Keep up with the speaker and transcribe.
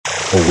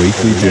A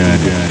weekly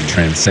journey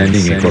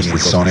transcending across the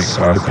sonic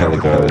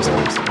archipelagos.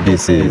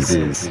 This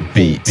is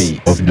Beats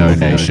of No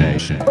Nation.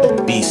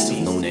 Beats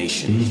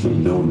of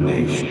No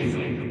Nation.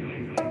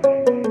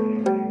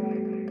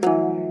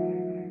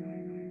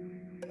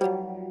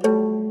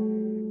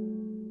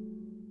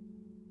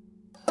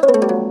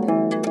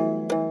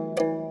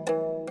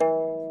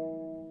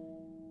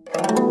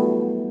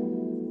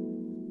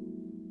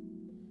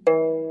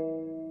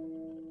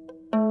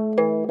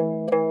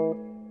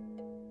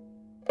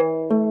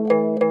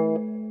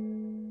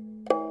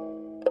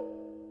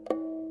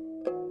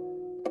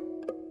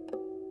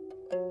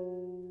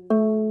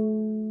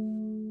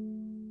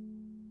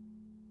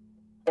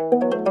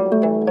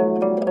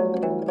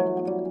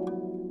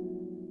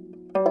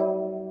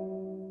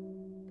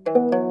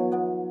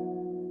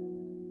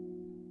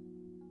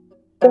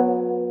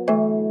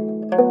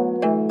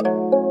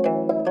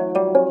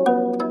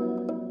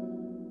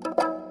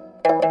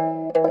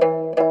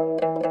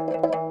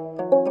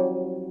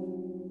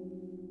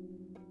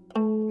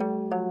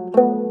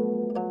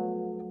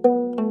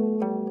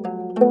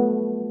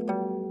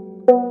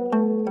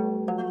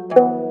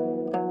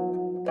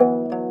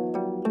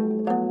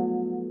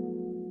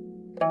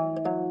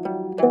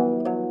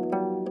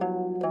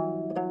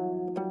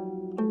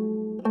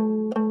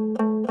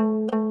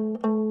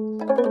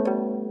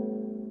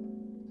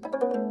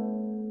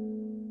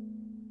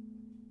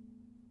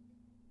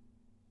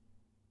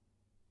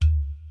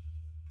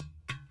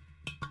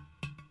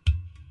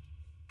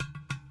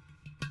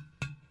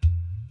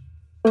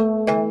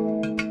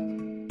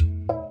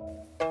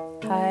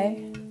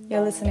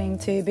 Listening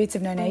to Beats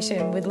of No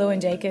Nation with Lou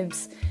and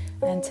Jacobs,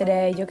 and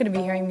today you're going to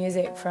be hearing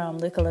music from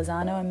Luca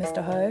Lozano and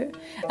Mr. Ho.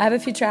 I have a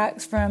few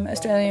tracks from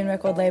Australian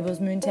record labels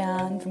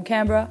Moontown from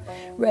Canberra,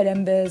 Red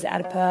Embers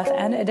out of Perth,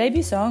 and a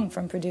debut song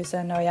from producer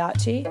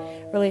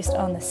Noriachi, released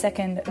on the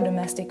second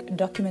Domestic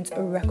Documents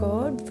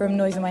record from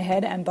Noise in My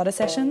Head and Butter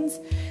Sessions,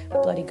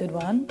 bloody good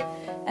one.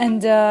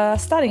 And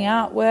starting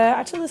out, we're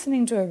actually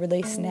listening to a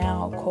release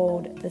now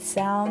called The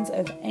Sounds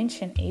of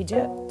Ancient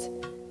Egypt.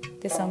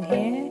 This song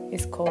here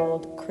is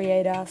called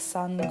Creator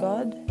Sun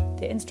God,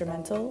 the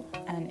instrumental,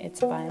 and it's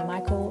by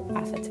Michael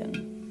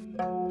Atherton.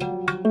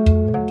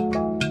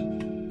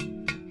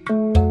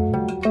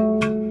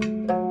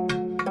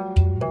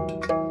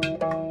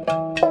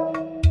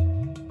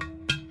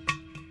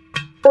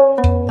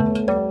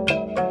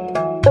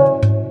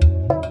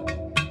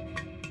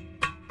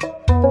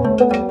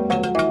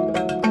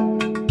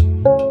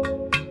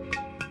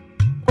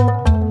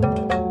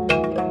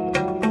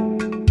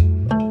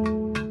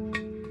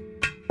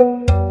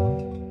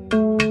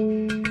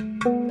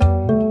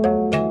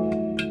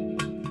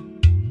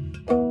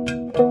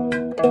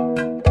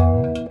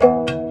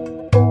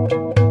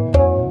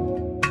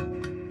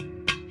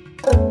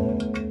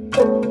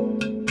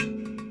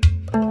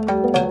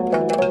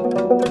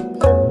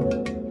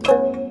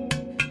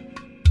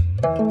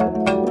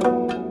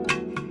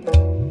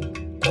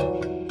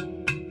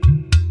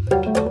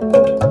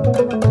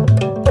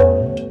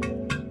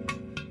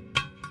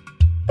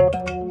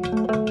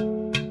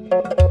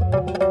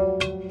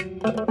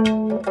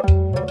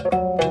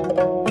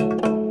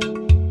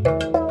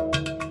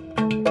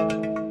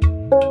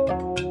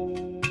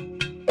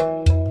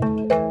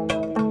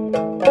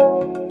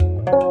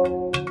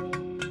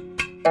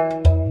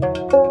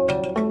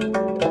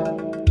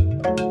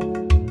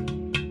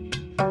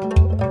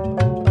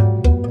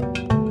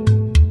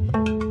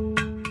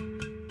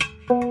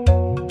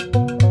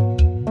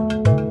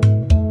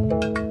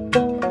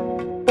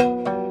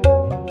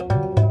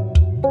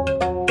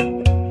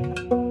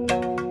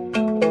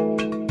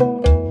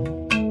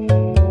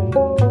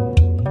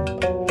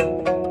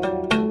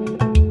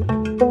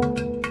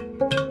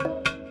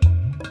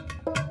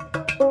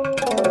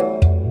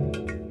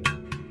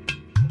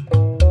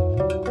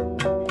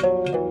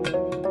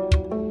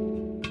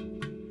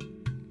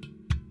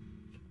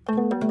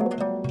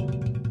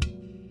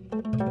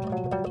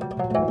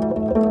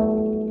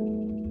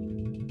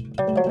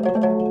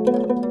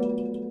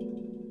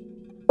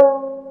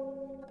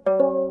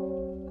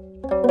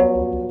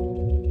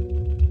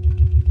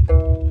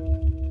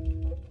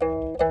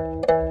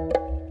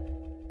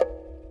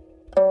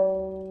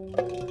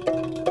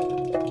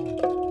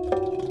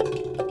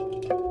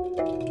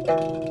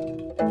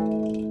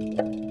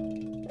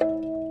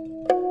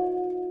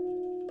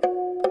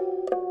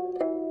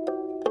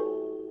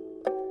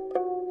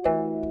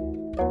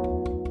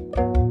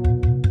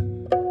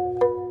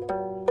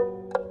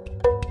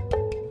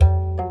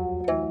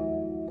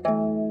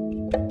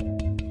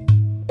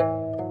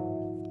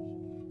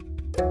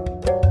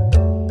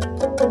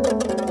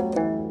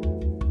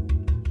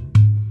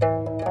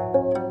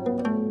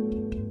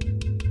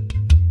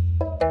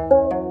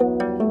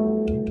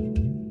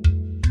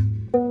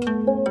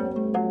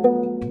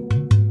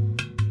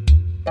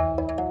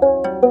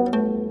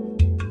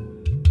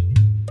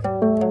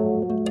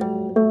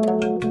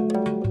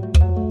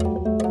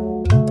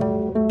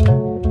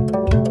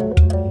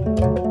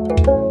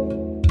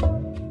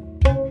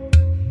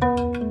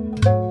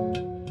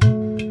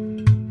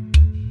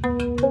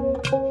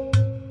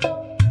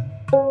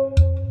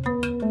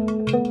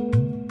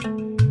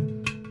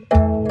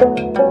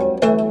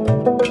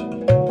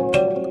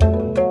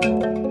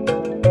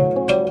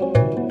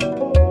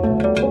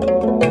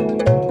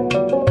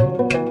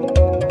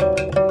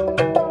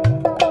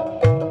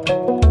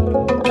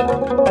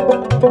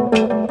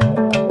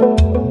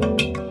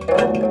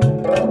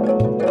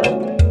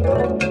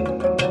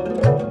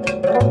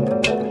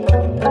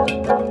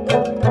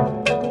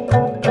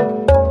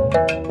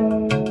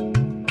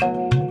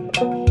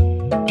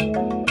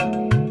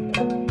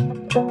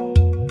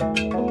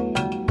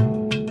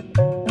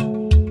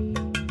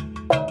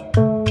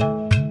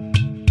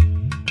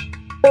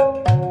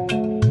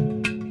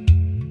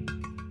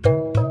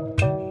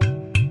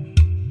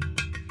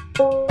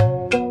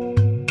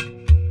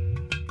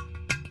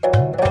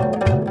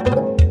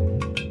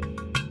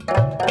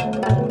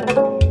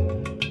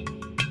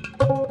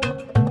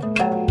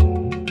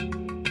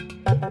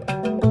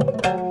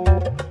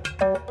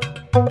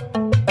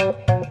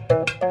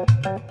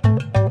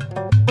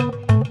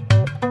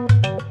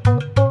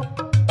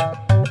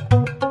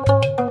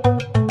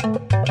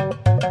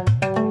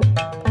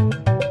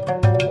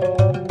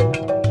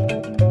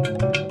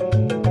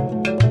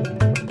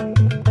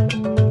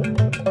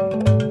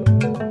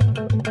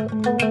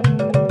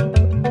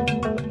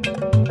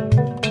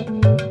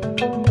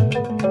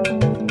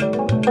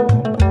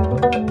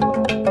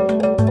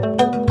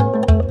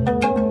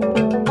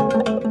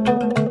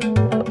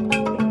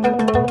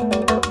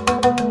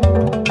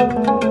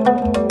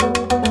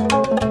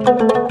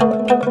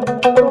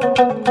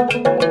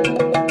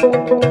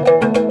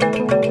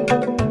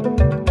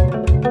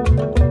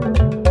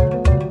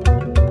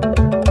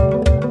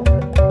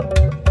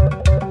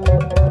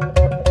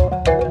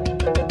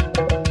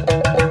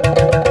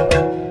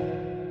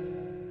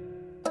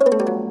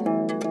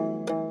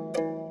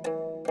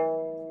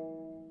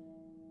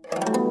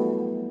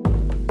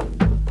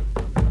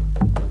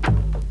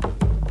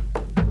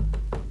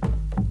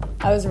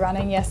 I was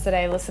running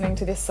yesterday listening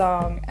to this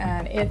song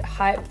and it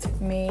hyped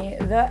me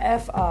the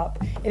F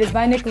up. It is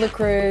by Nicola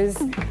Cruz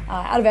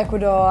out of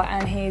Ecuador,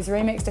 and he's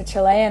remixed a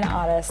Chilean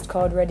artist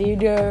called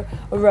Rodrigo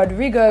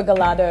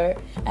Gallardo,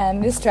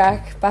 and this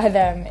track by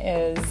them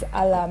is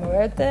A la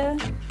Muerte,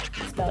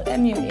 spelled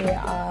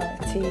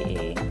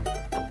M-U-E-R-T-E.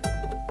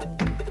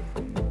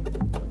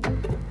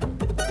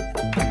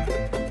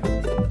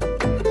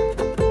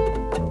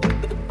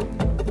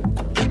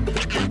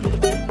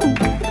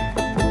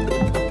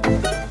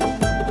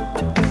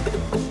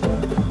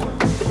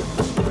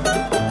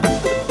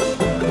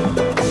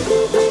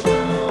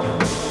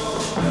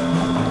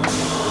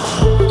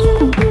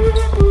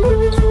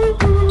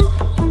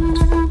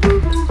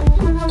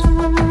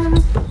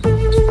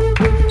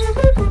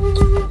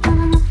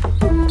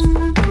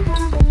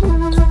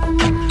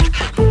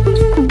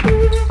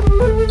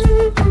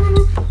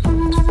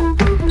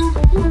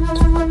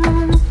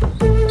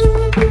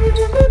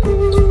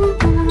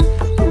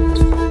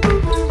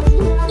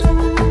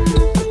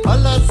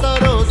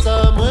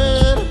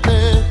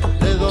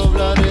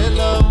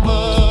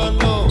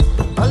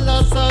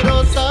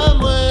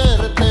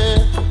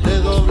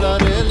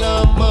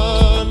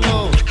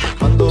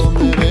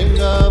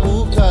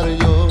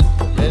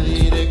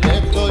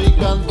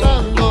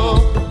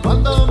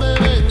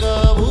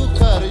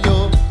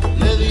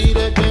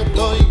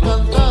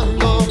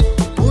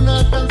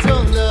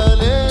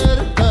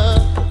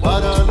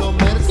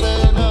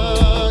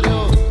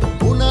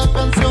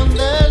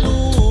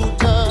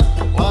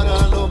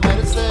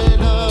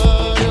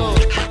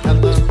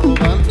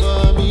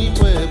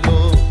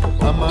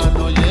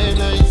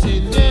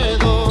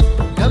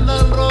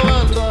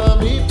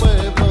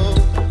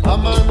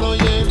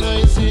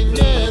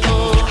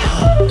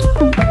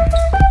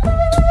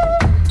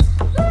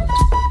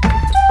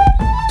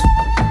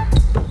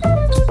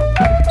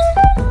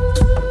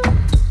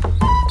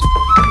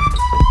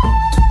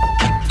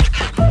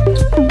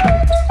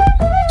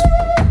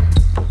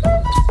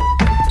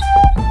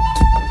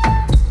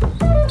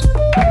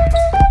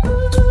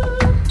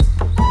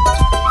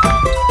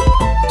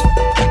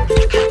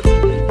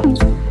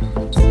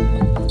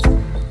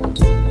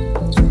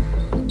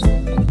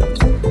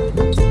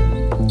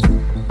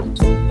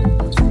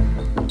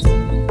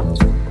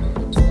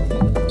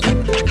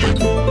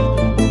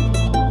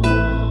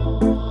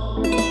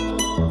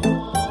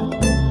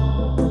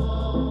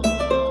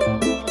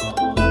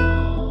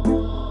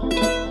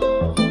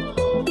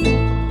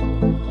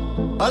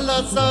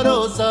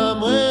 azarosa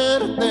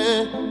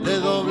muerte le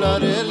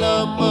doblaré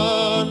la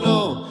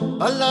mano.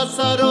 A la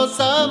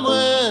azarosa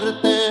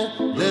muerte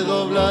le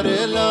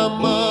doblaré la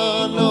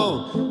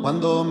mano.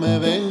 Cuando me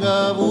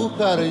venga a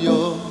buscar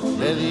yo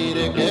le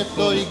diré que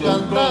estoy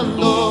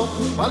cantando.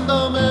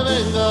 Cuando me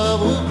venga a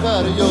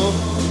buscar yo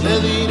le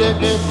diré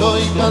que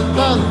estoy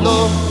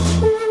cantando.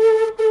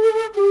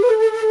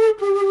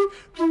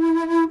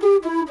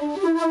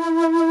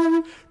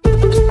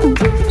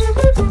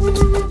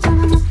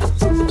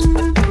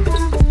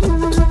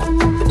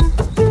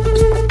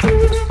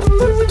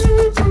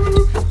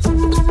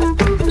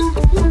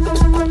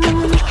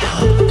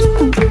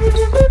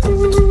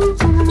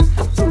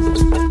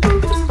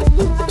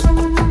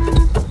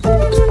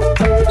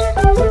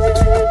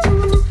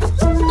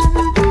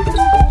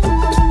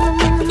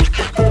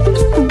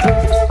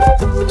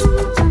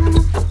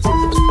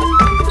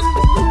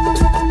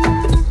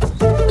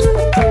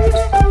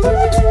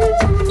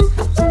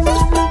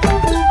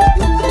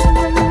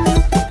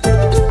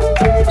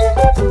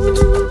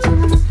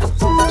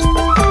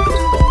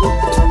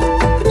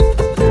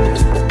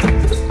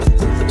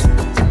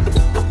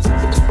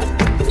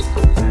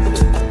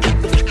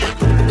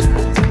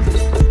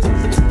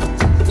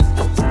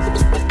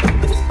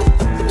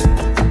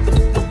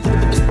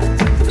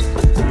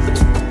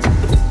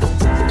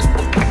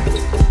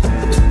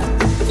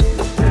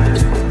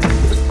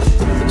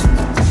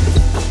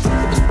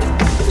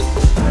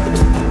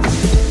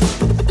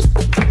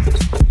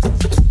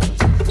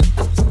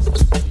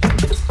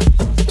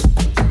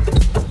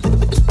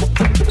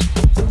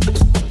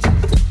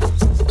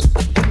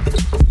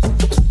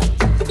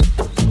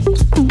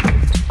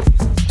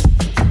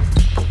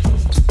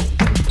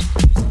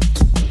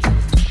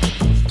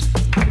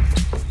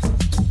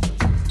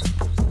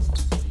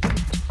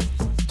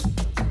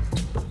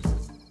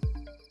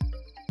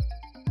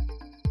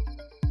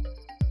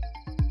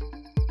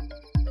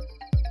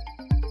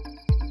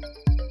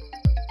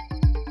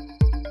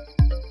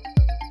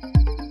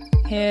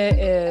 Here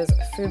is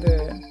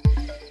Fubu,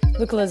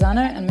 Luca Lozano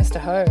and Mr.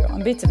 Ho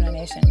on Beats of No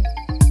Nation.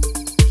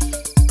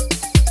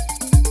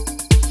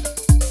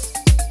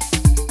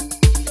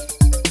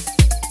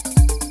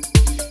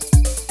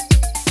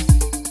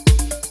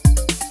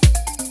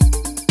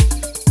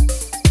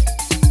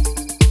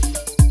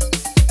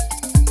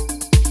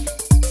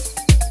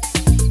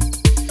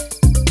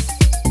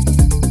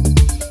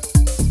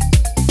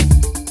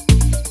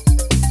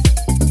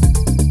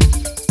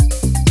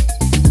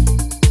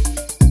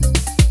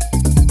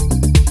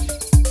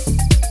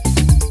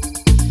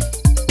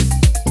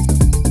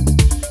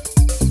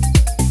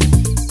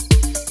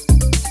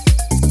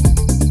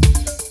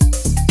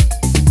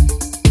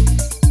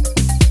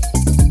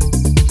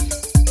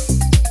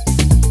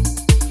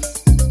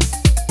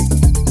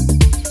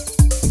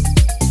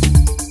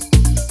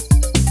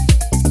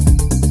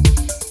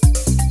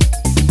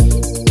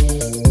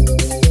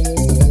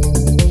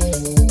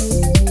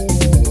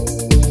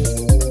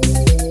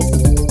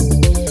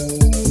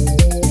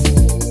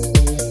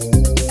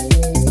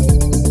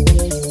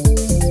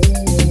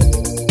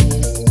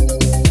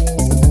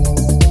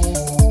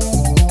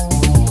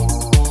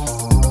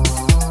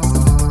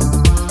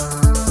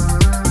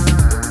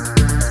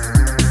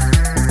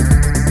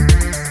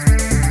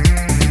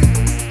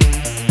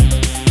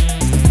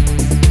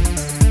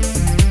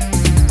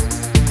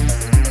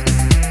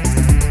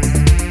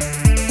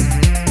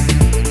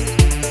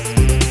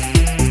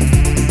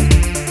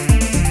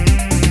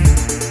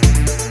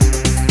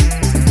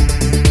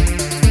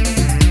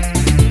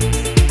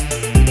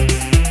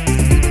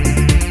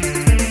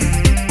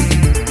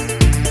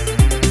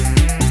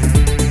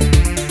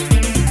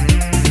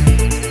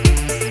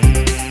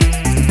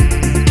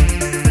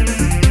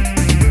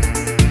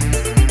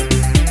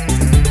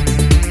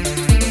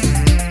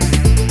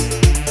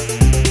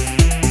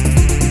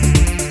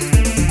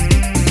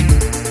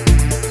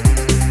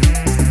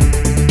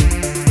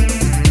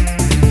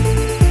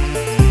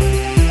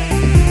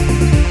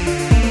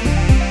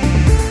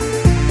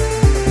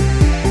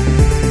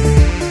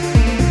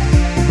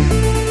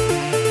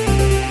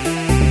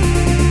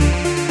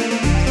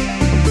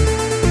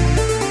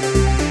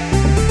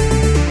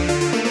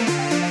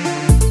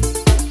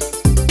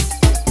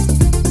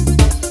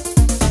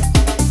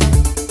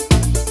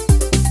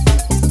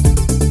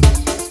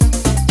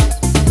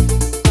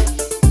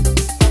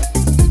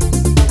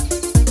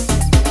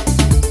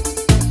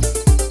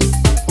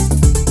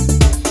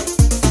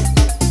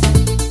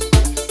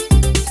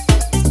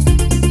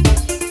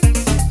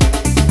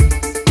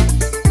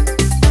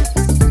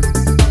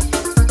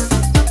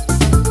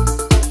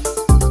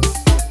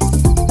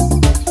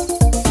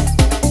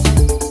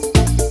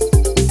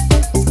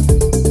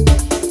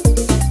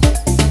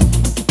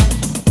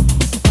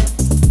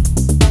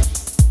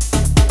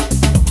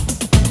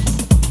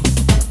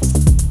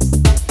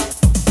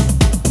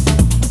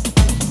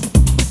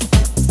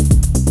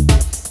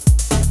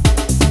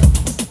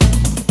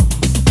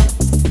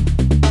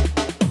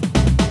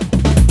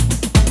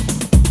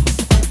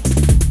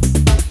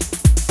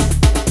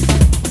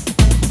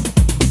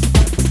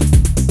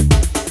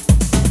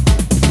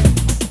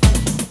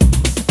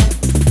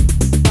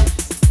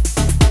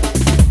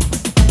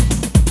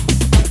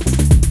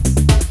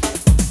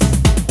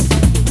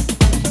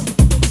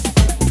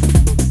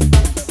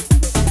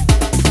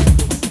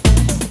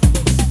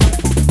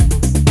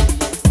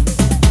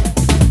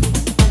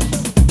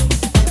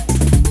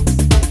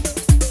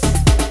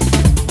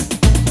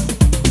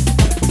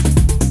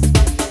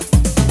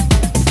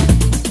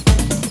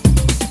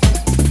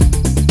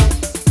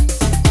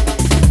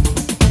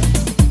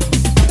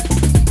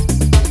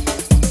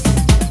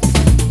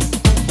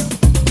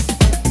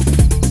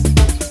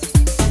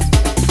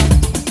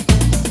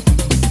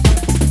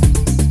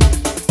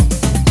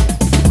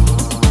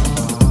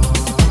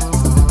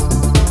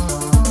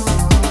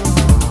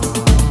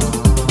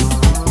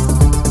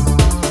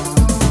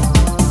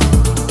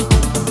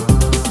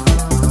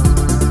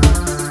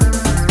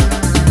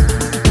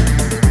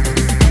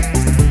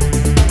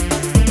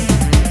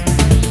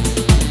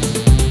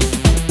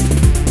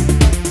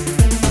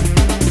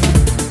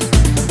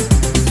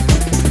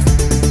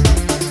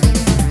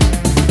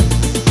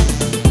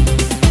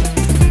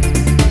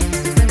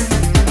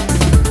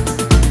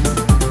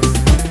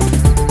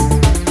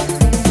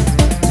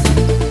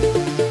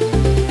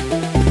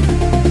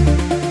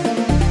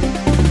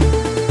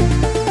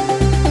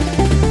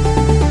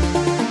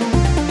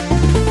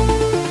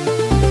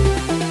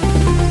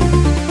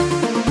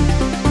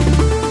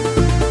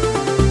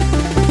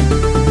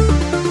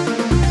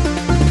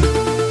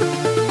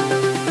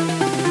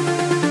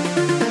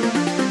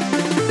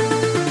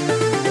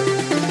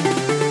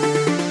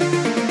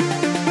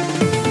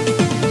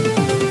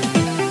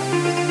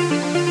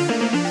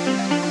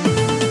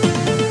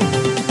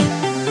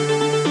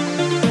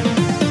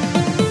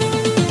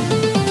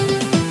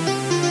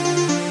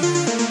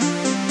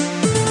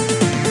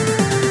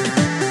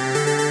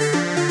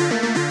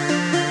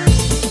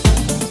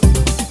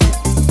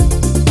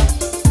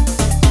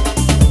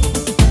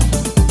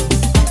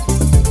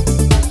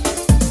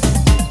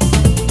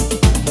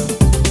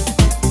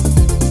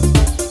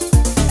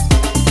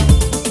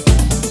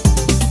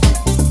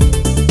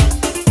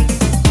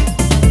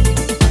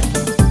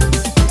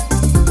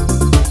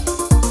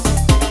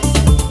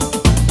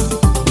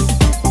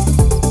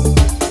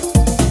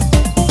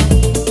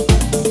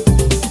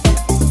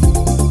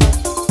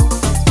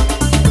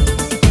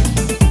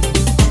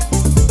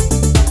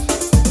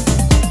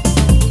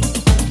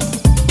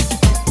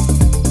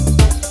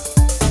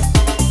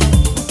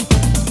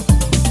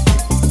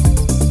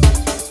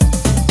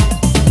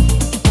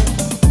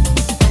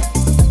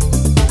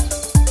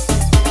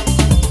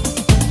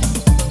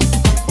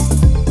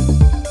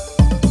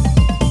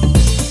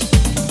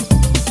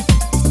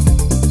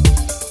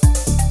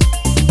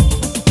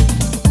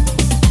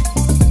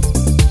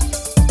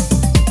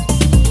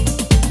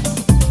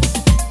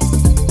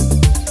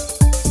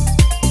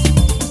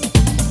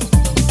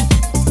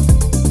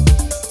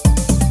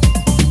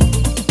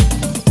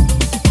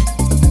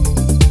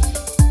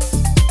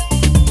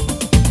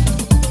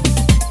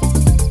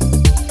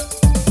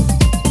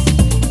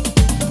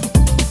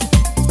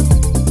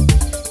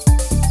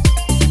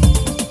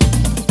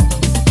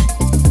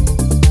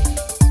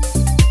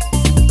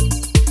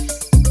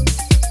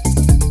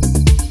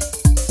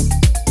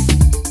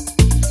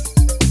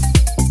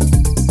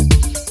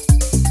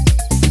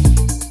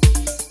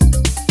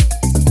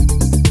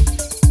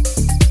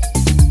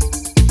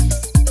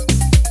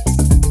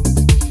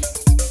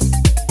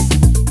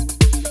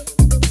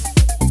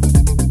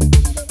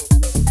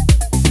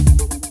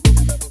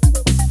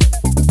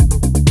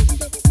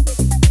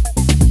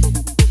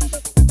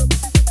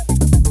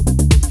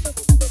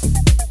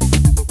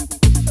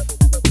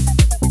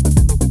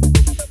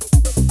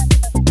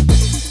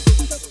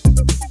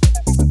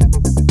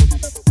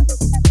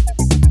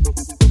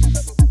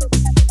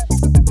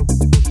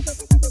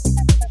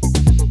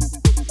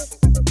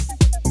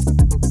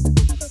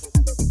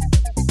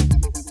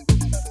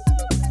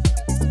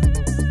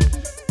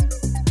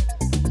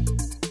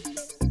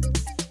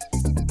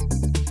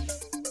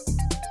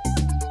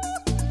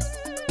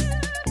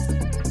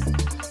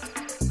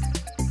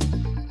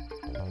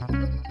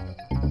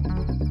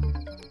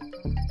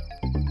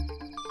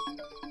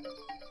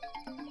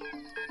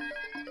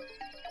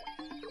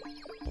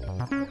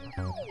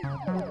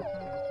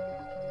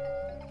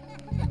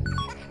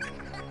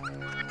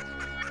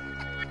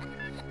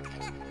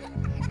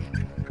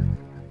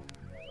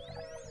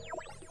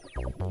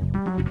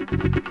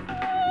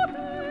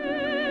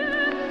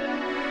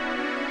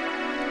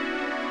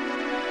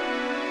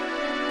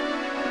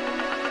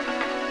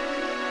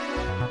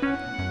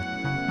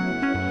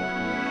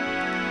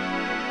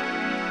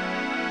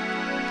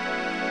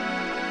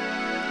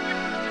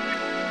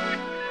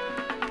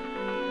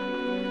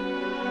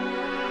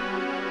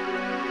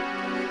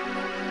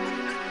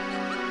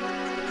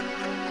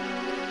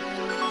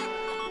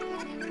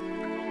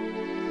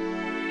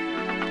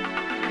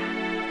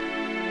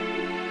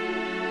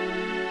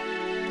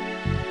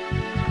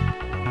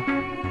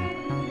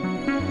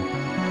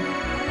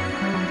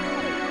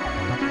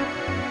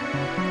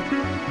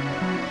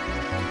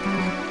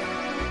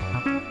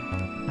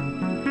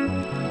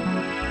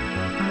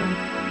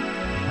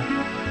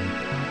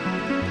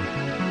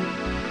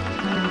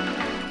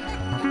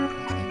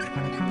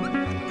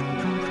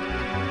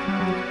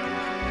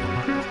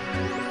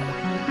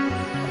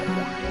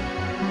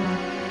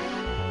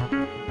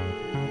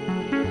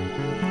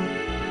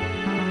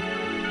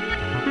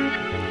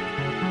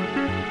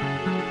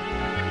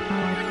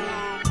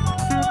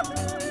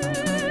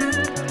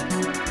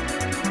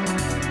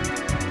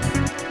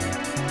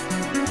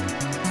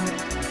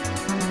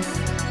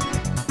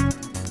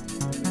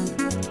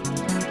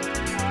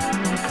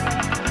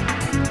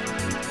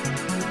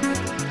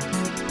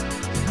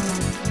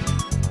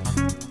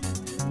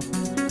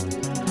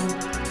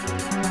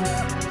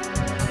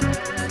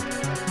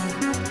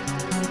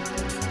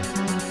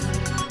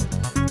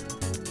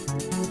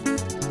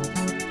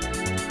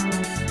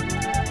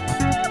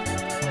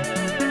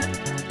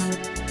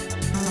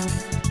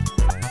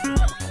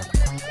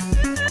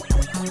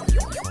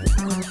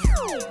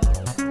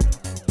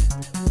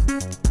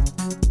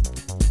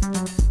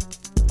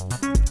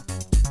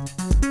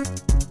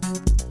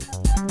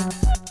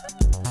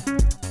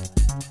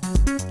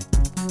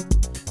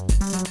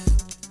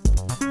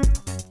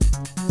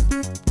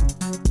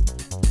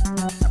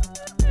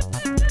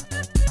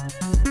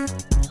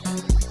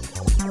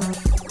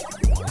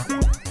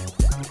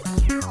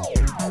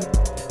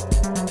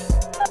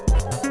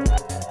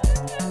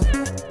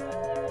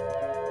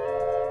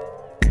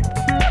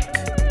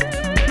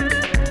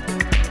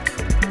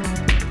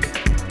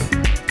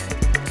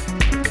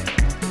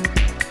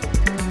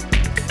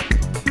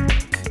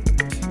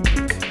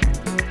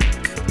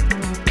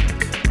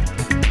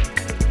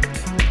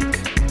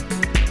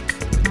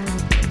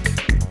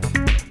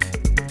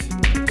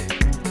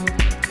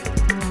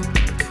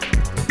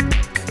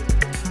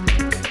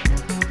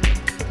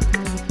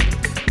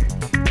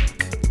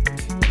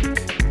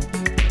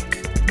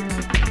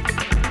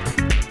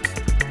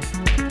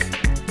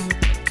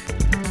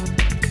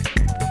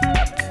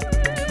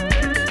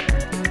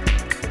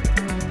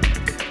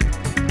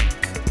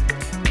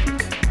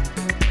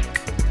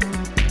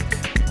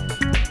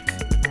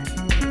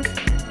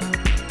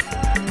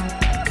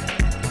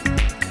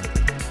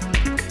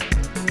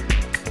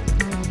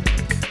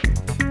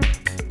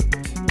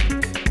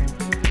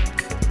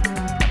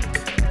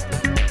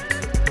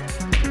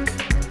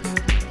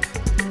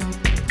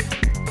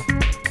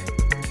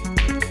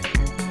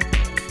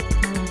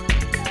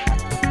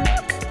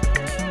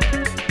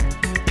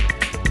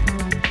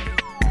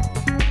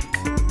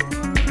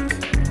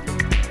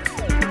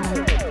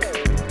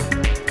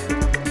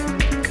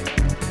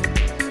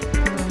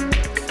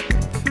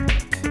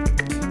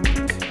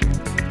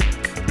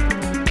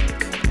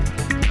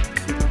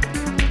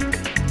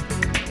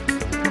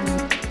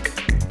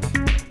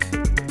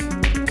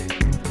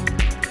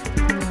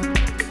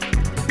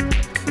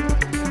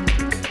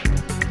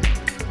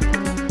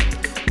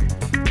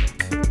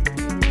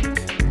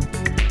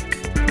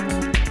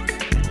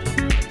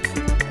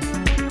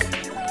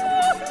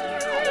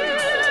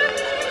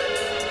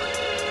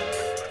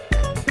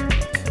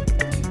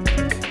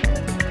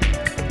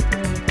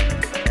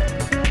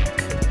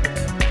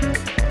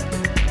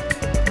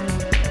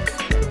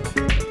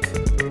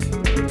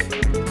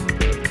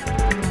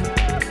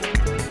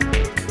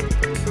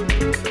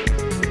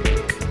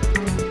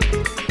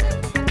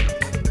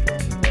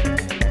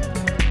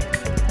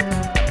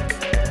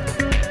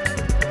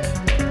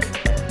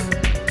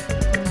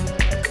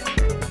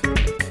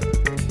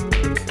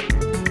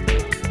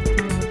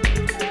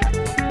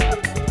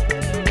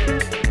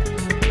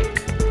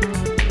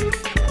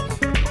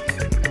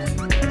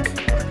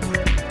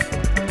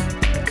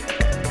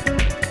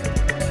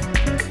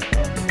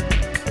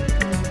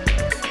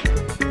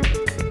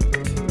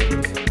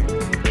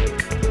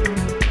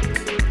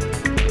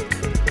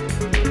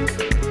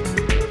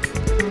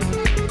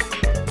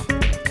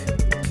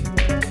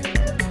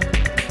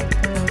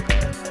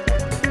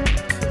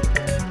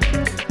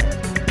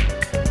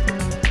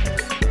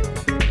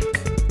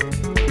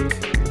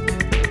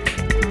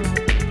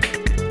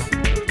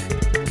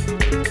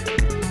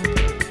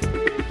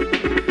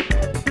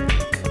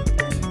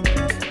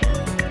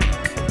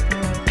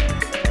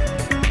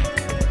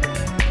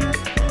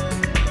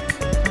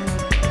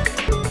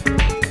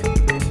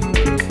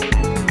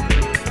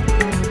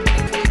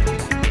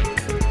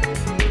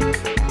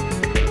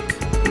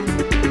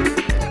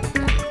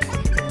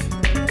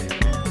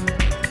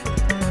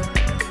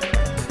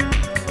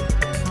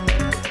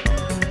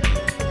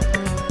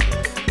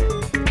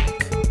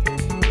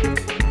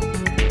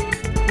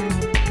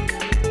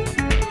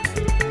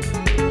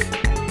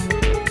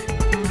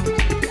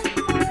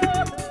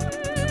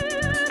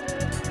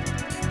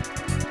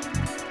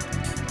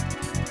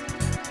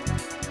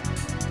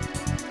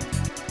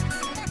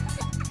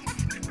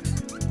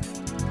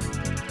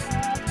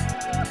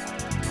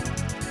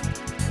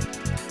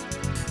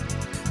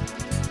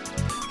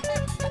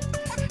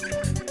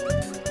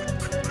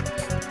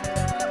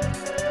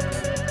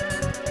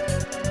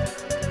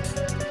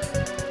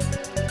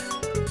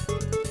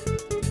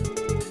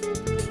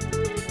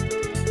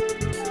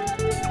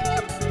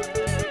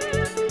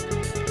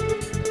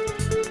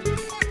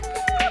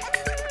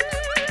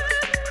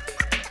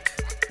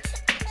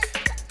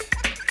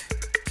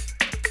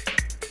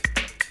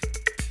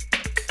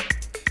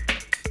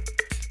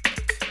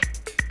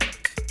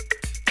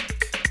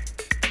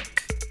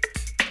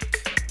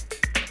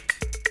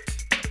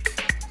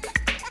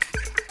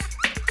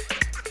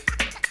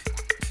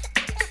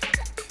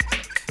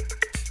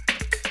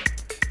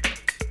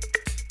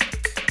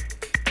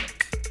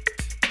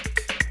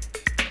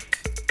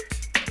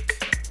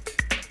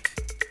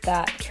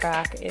 That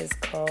track is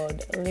called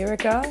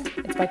Lyrica.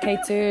 It's by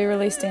K2,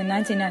 released in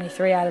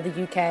 1993 out of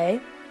the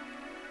UK.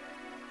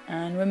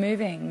 And we're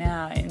moving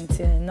now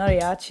into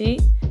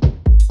Noriachi.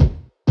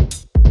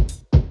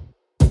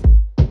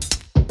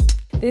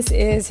 This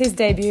is his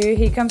debut.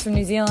 He comes from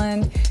New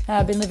Zealand,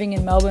 been living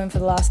in Melbourne for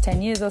the last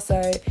 10 years or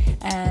so,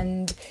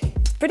 and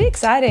it's pretty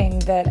exciting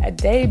that a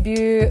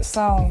debut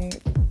song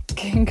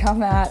can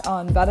come out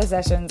on Butter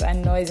Sessions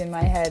and Noise in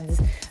My Head's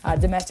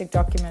Domestic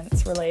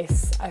Documents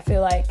release. I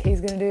feel like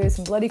he's going to do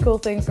some bloody cool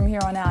things from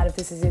here on out if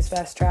this is his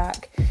first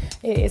track.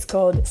 It is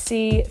called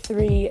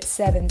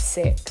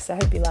C376. I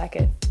hope you like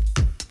it.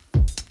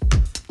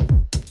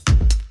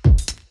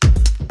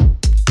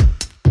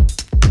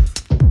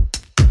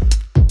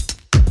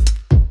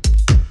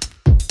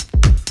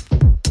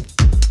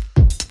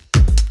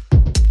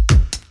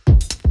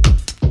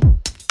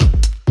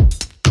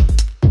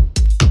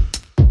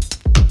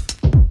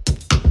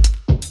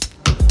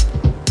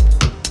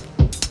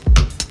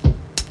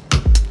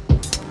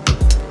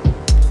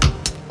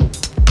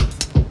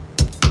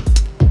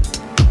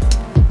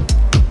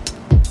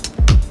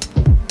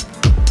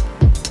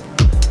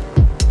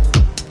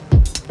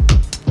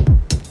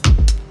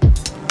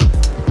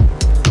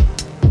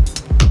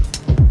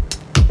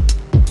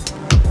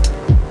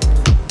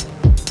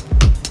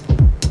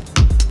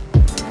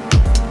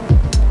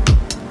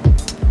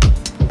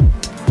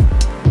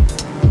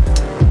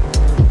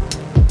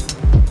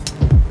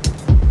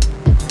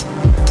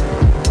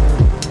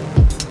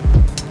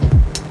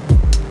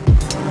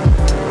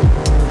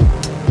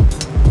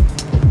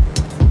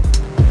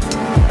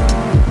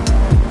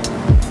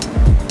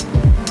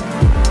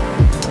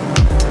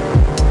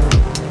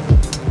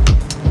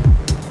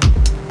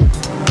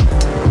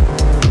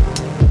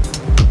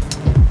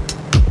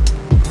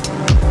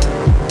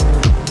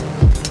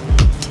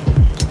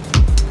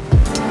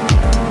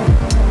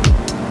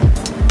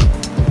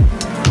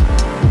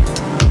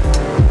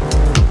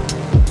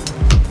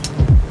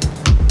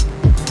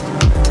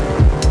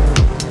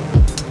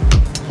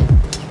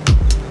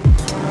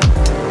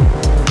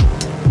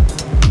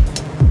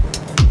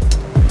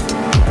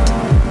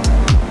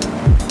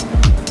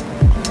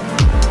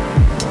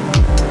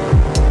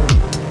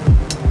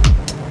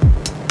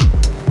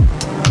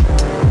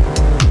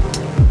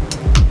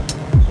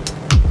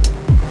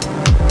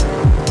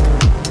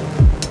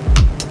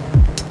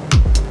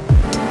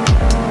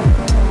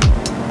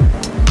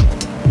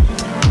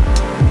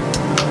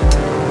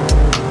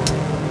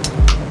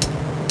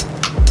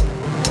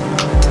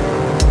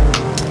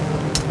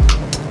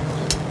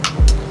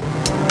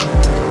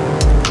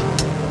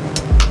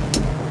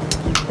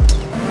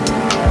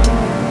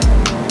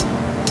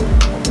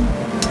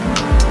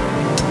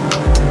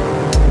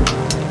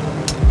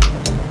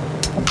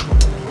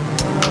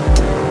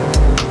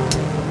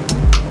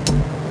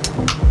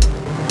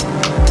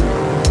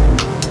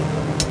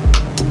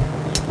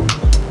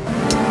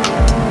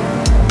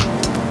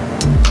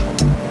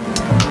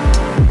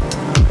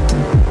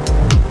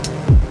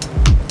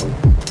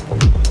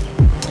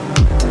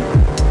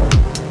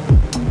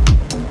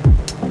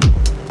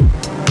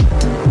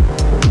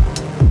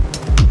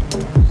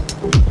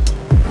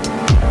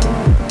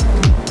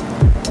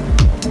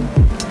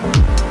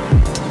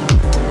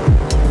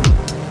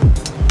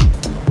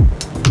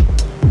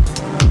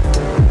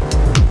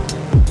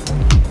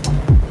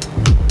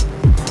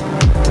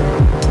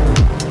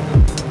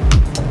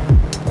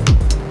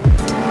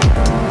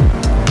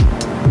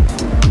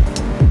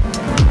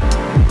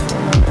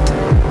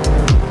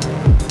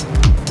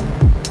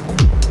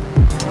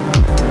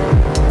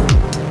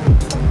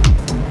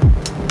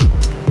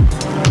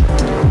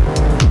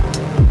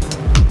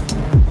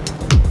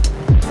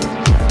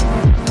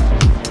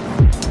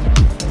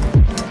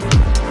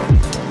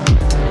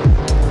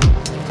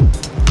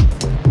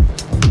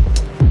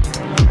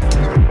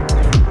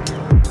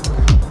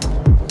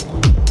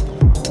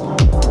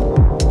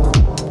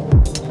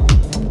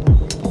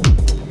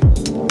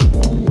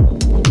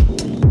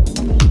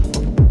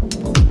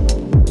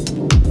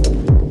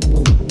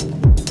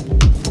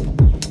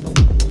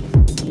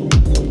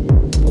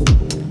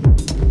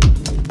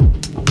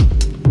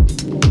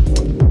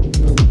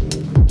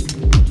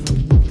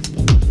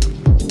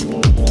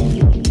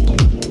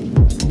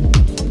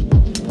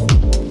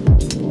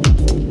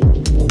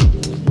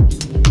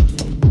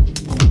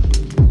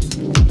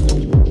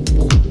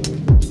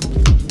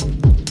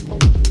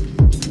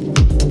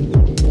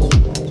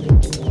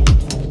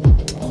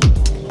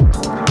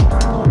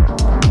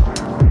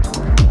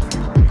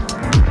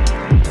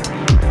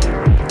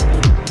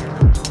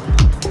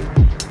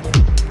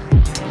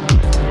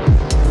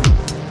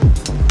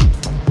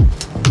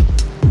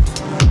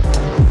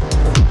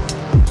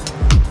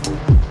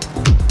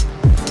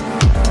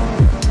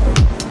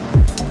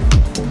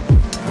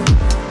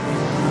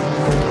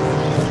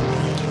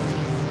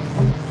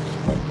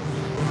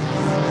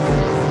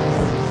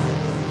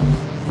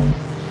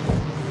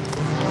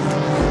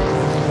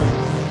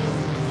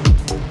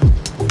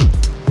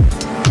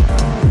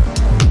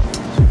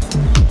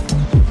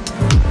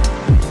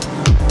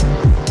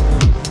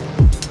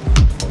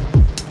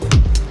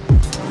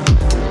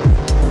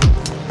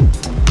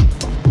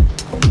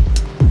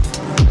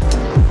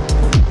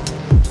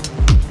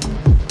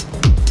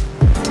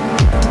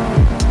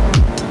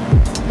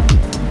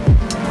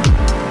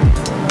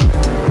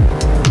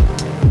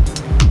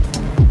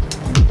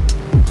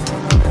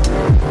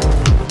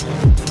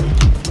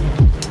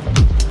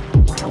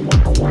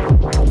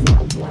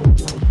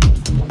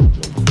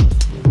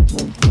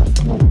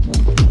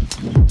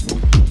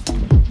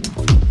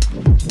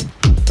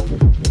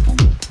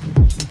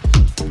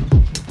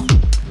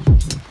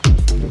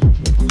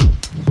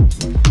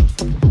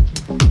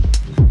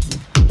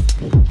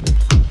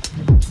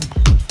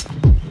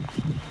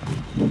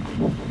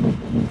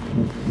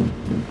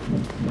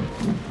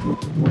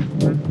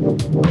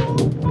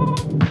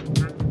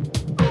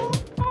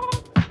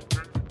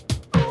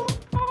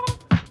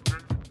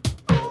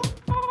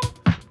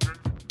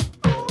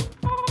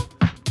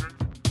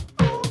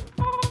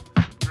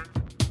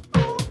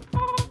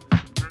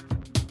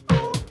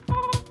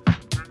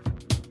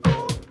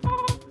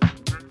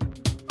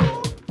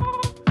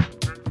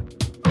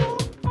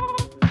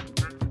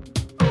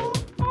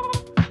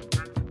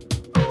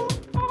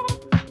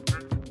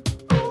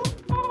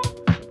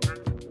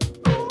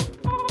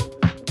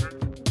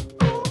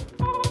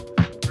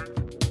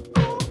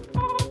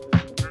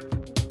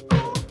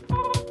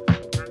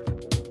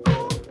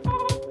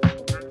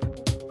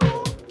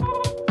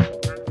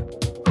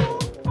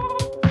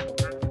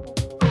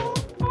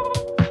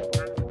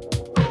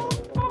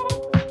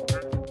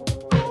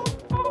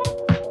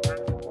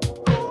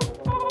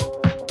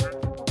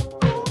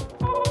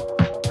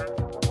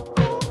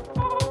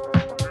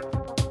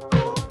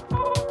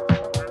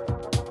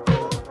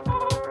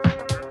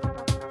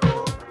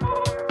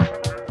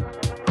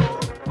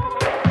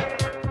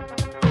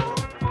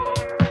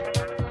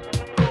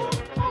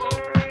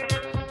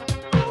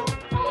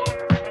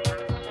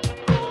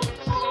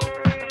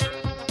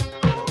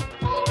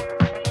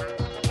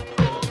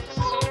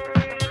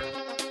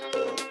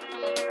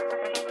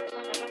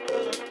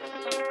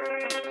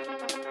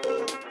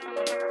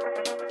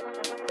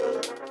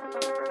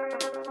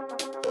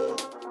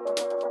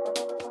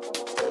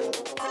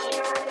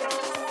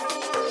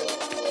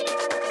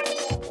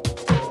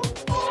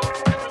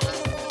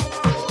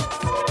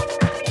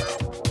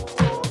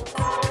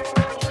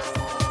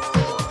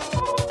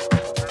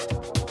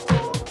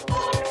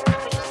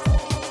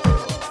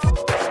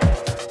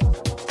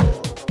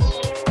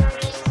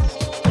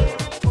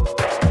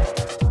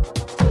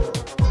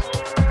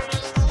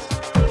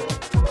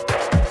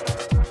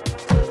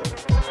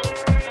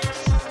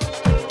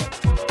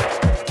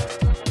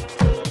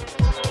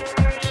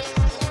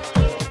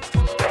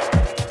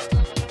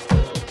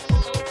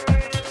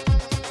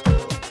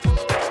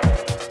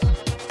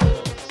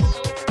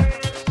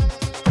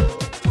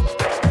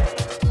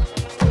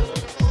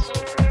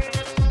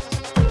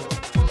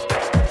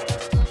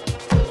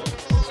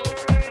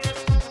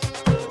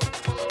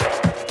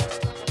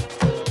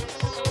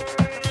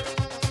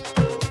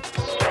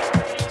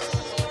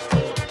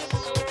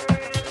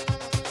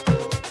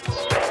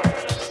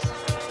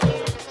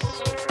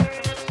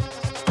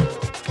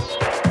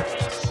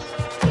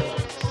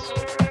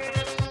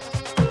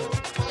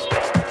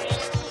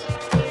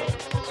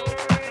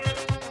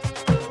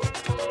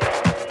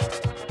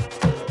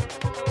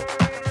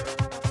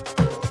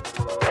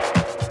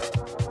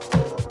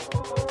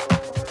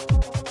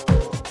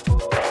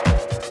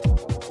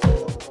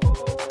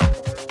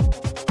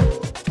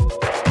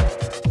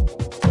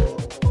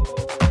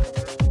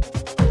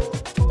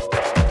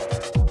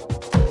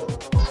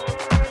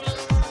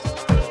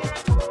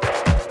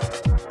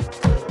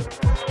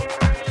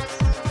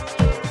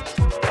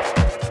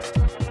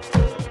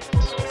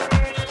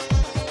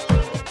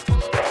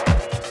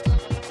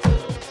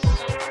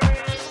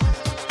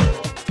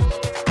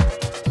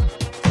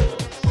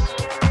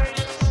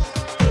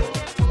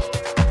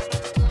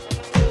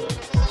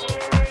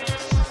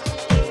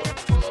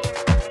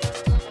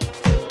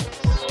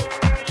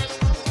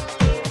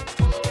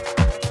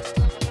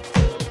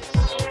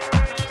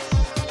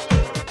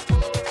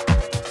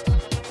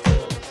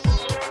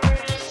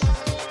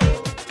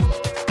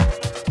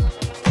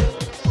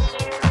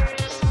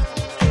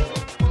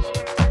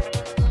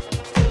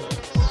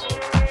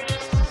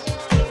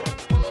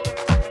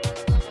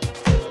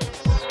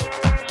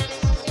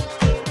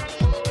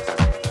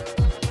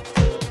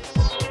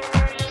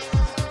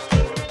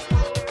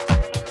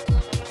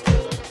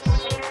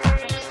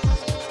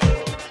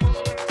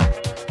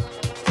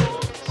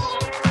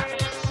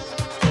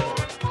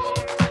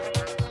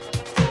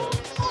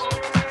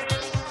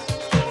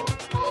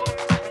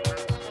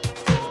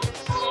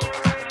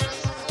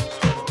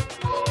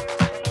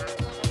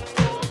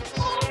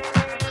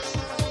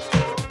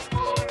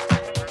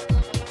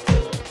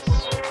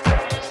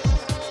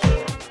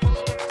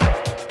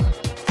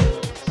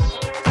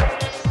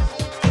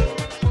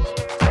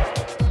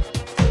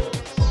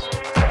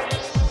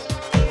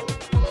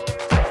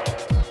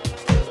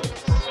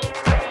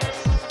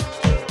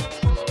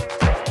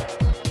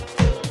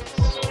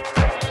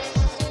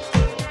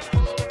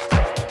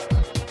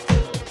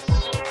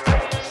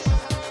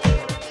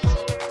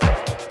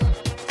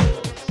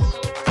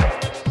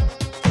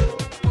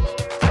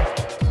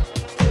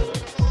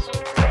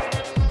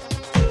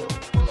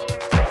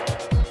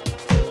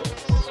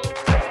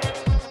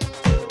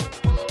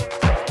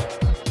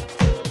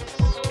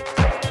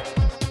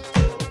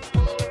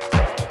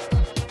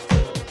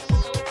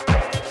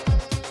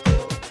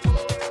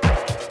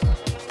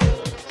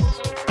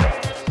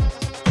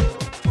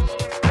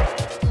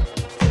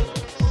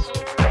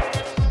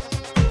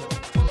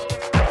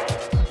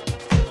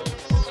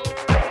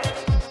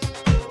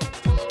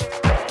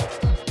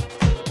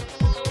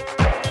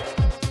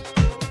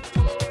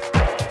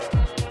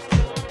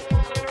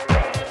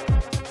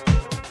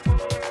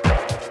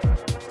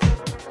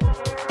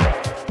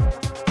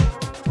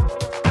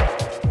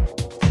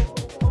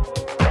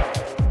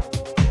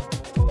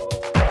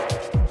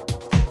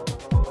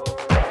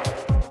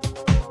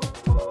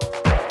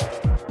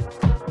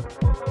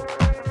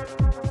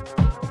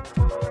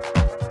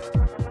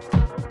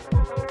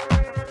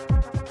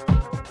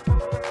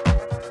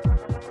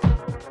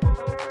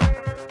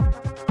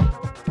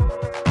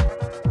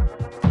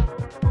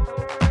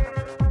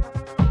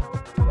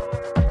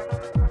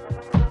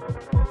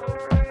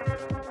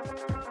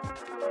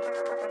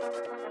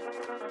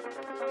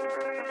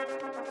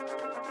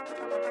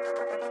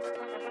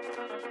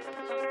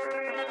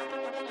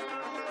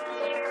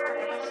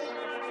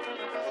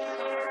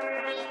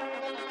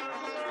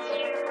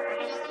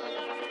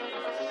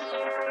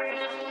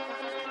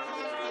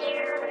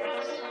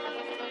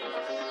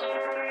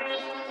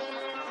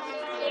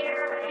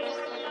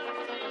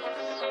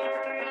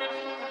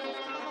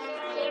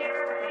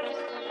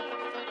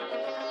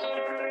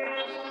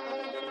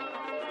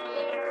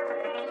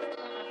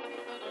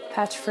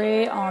 Patch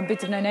Free on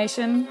Beats of No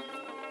Nation.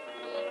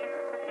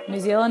 New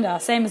Zealander,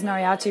 same as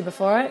Mariachi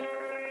before it.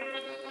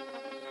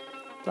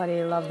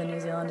 Bloody love the New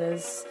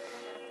Zealanders.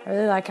 I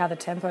really like how the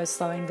tempo is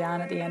slowing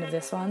down at the end of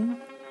this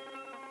one.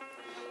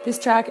 This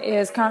track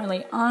is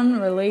currently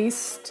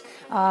unreleased,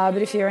 but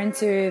if you're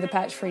into the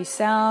Patch Free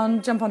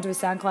sound, jump onto his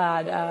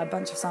SoundCloud, a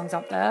bunch of songs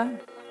up there.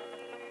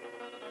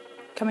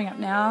 Coming up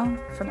now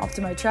from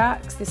Optimo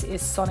Tracks, this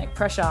is Sonic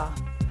Pressure,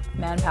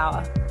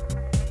 Manpower.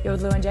 You're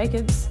with Lewin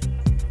Jacobs.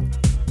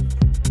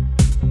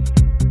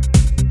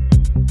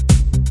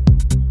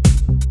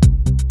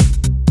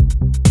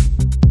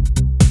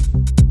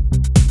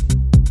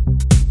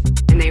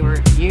 And they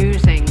were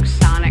using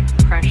sonic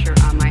pressure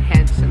on my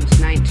head since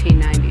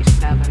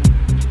 1997.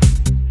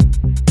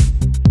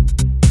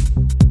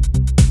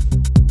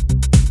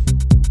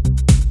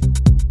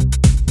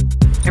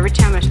 Every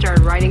time I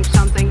started writing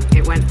something,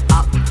 it went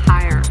up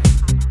higher.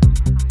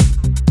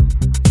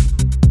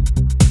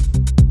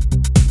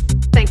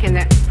 Thinking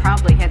that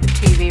probably had the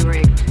TV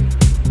rigged.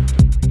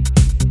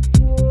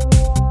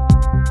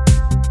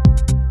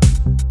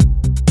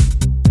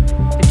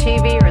 The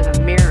TV or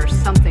the mirror,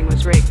 something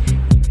was rigged.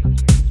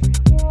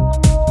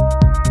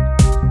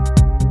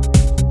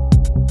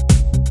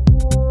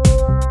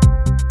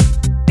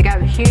 They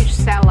got a huge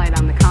satellite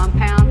on the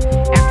compound.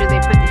 After they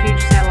put the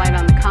huge satellite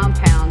on the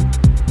compound,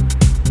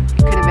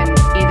 it could have been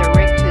either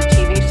rigged to the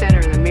TV set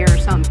or the mirror or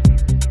something.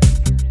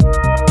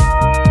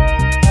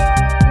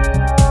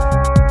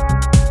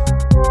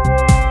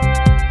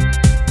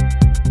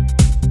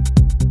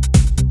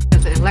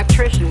 As an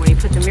electrician, when he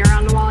put the mirror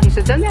on the wall, he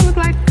said, "Doesn't that look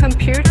like a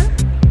computer?"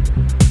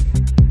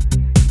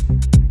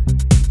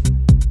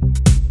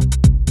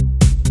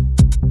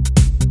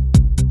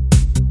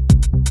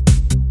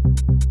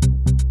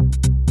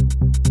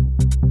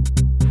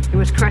 It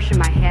was crushing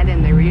my head,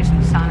 and they were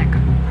using sonic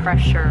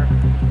pressure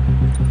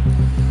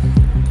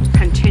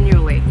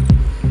continually.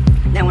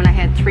 Then when I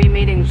had 3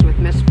 meetings with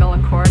Miss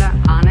Villacorta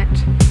on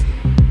it,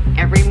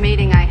 every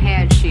meeting I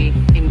had, she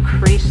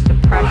increased the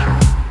pressure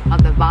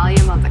of the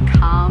volume of the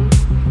comm,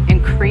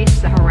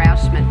 increased the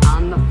harassment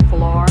on the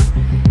floor,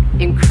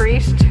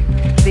 increased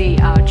the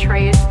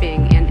trays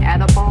being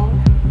inedible,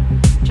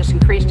 just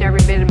increased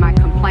every bit of my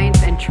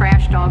complaints and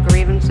trashed all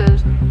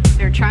grievances.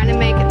 They're trying to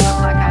make it look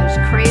like I was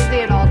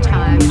crazy at all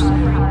times.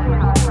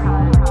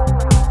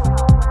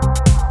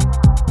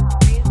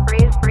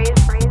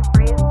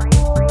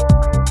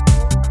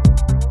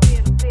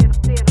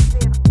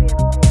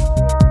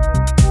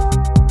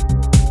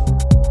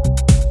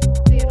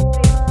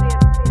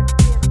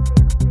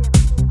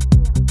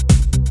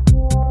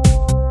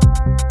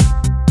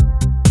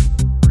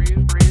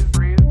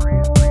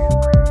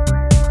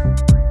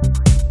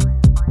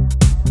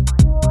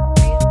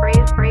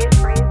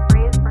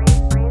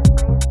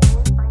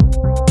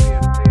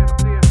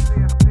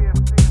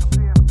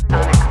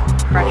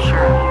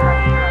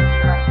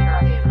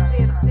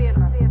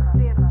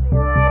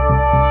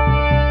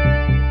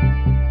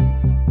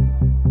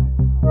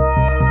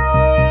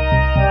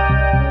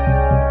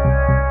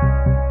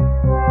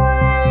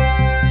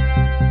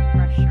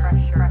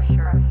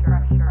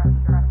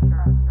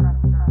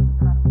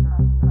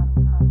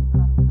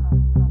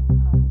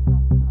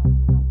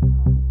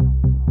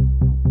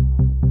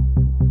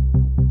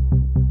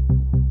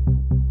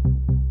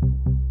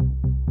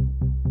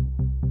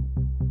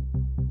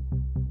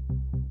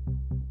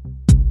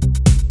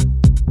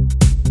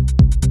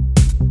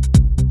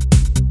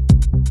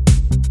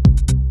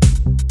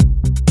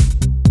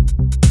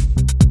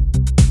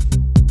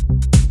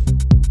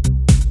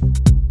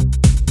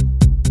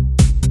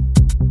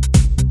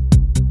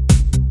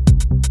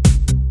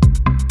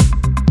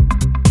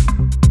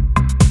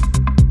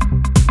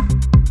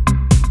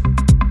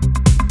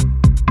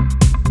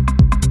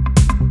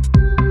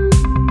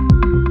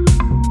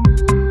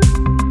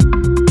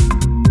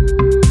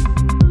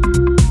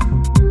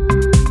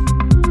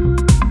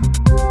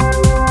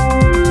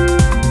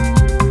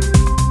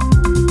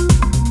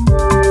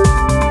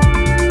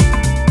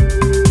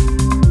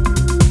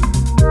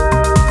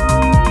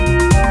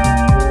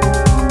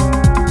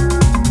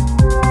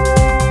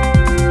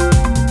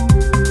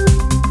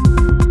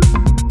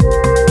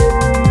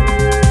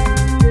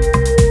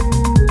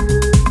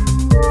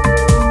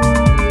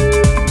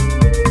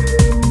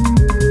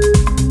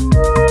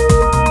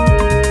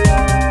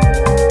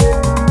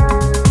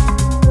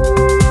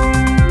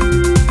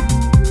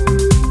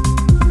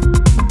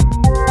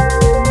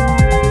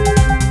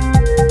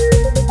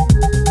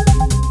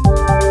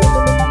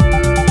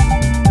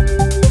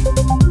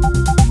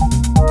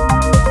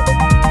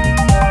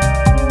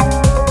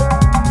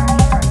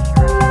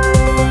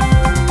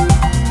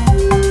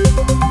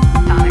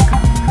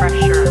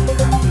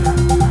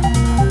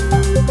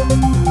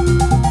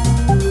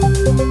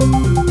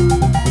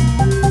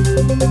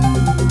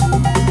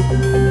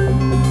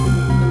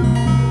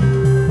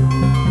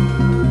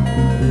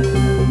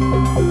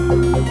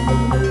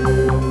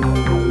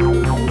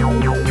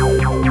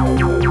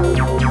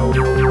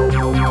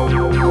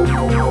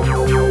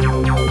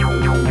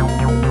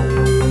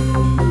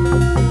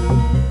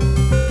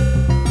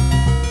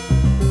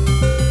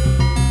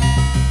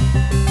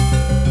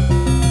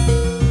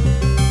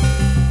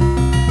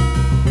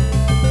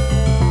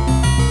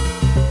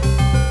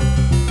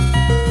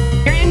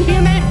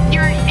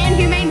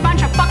 inhumane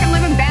bunch of fucking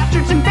living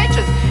bastards and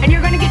bitches, and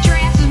you're gonna get your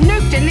asses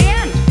nuked in the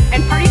end.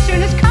 And pretty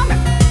soon it's coming.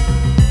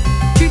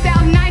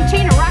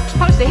 2019, a rock's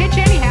supposed to hit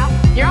you anyhow.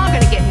 You're all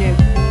gonna get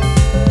nuked.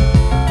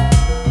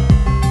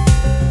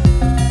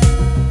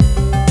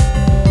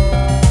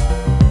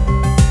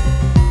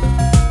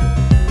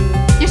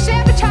 You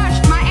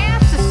sabotaged my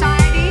ass,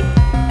 society.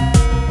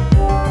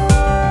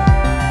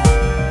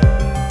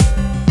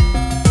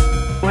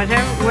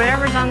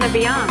 Whatever's on the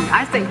beyond,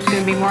 I think it's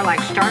going to be more like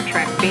Star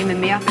Trek beaming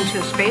me up into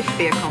a space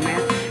vehicle,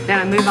 man. Then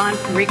I move on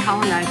from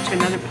recolonized to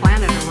another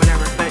planet or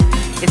whatever. But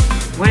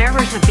it's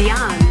whatever's the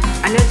beyond.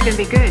 I know it's going to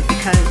be good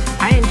because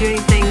I didn't do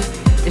anything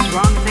as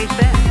wrong as they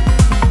said.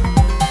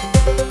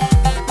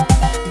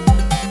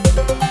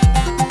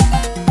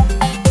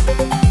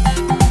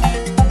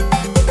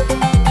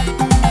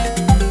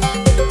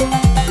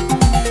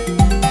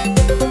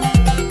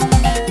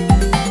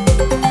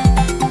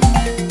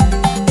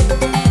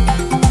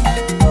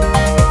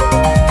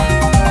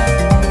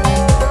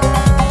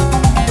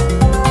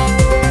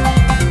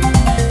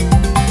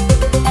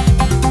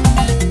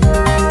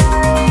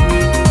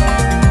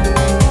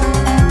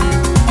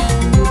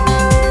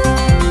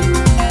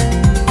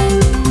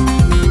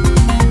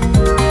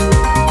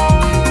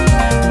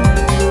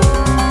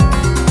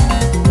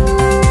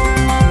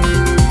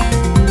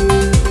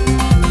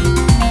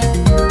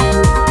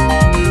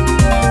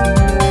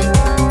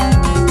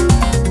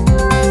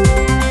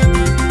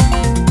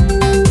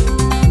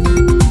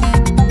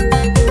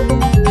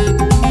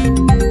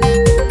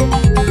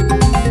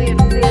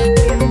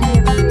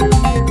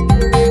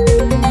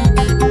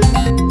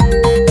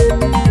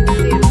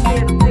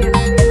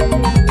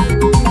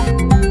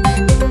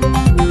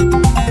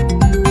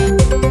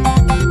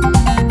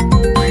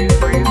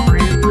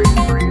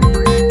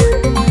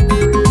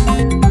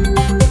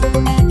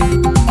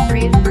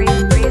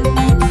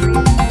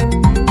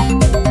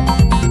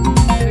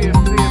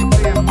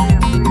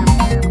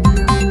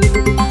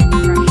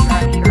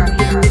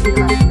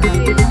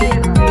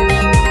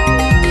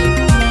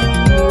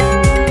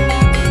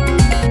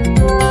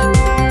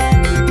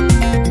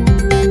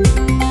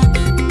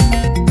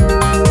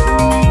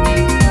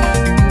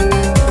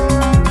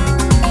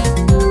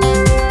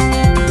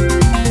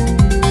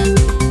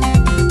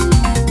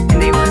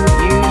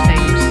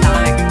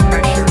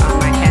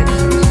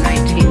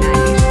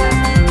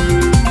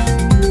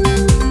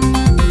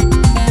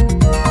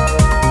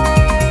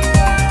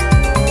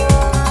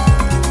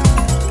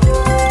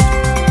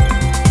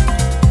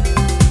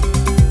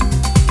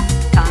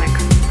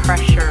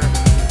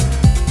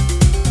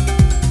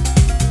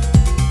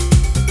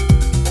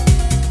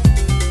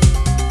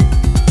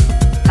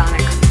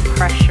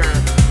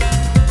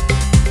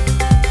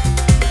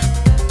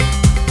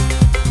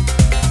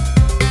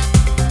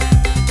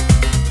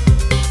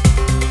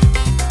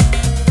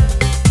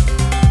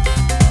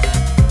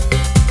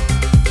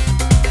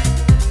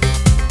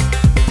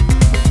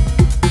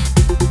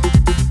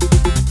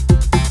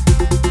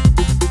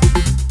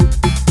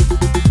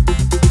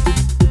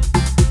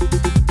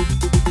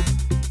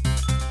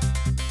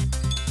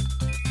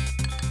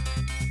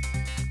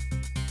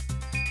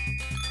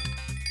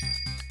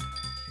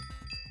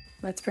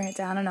 Let's bring it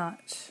down a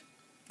notch.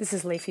 This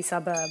is Leafy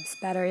Suburbs,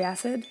 Battery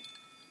Acid.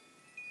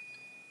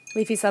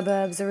 Leafy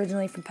Suburbs,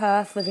 originally from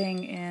Perth,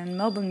 living in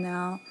Melbourne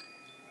now.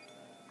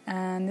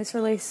 And this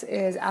release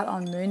is out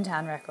on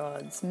Moontown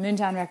Records.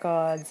 Moontown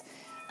Records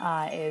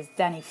is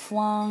Danny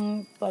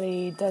Flung, but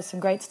he does some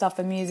great stuff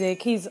in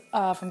music. He's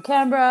from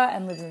Canberra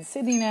and lives in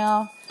Sydney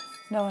now.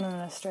 No one in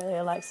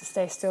Australia likes to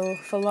stay still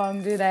for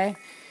long, do they?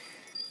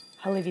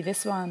 I'll leave you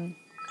this one,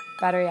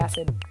 Battery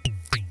Acid.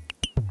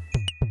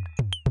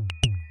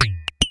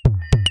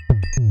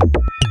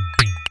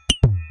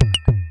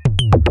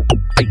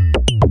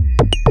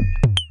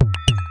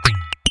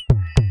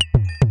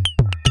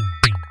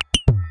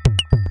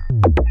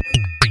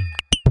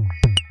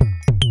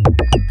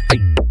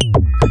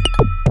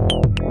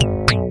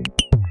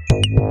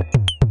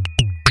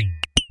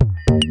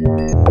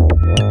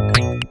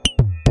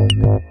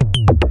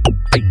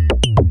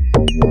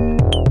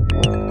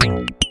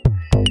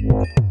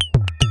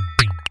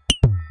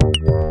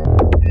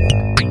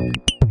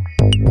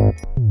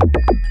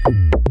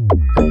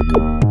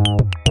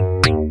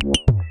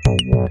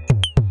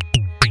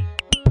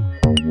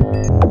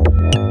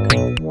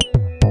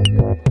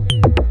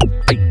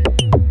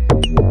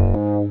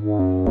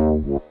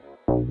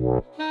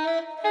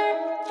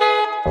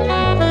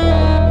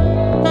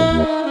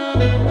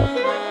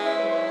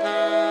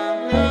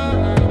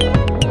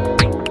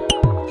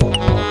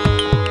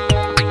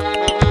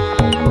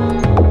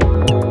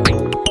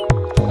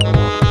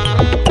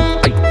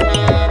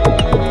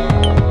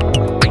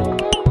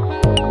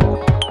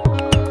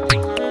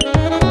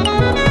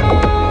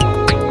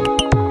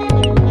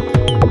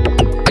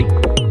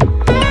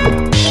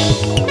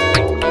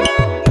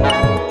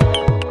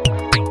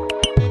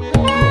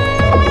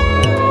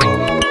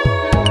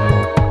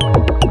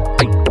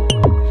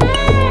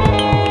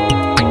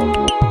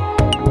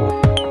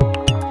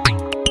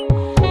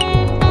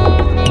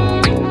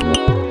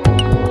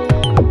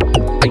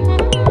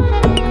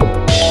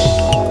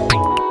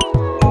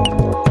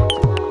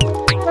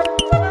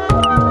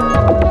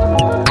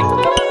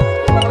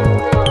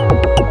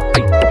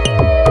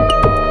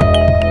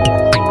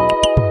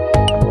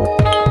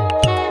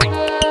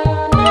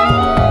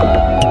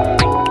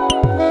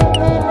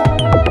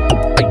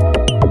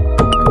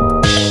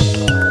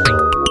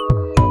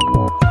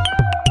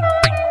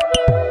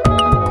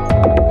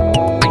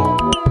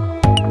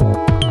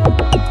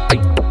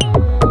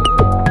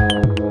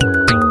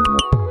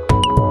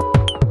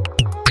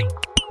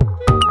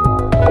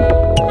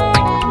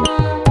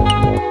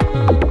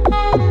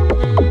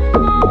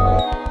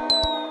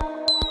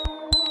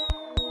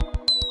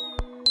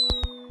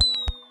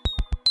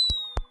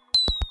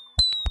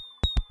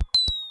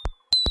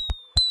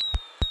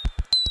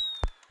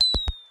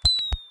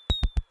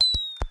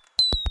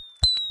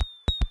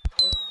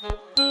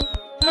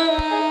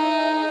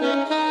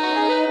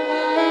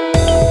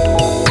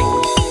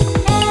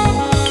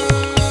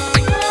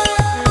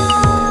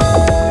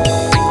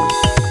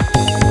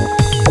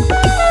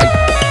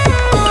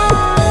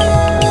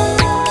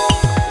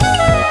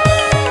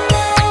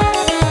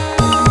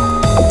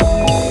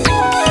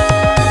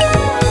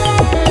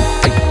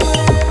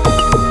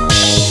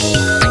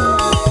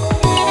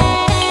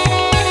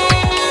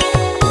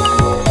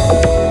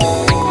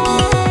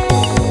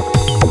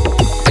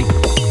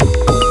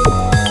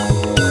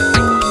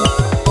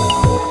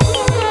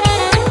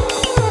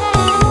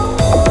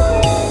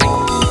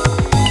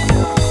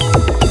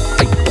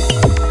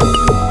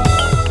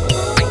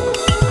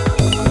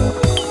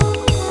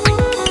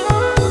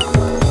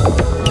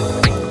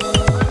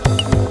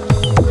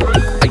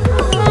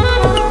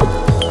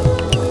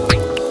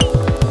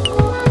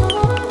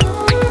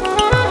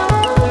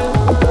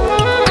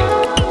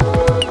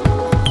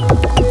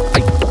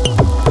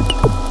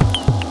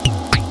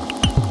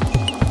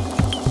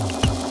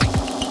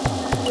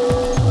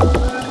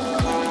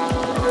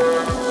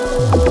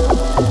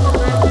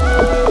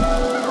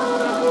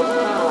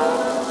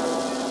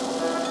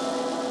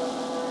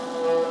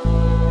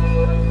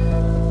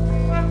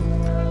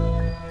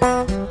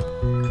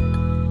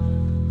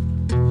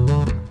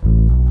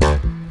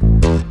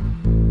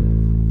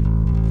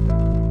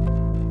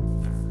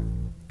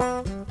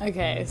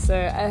 Okay, so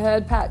I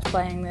heard Patch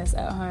playing this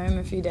at home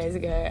a few days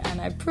ago and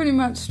I pretty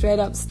much straight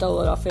up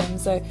stole it off him,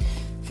 so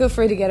feel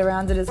free to get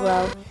around it as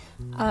well.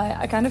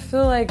 I kind of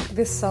feel like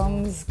this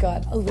song's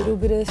got a little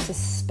bit of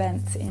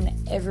suspense in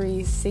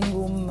every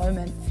single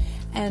moment,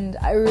 and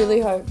I really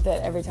hope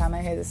that every time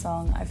I hear the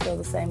song I feel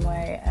the same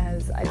way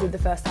as I did the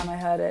first time I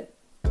heard it,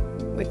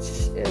 which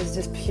is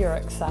just pure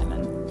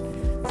excitement.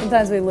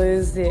 Sometimes we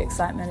lose the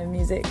excitement of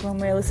music when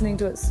we're listening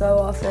to it so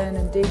often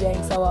and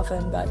DJing so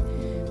often, but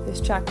this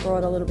track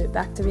brought a little bit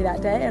back to me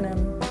that day and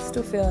I'm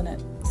still feeling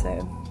it. So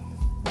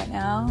right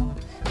now,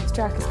 this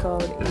track is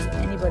called Is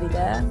Anybody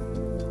There?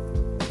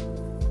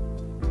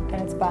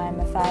 And it's by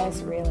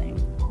Matthias Reeling.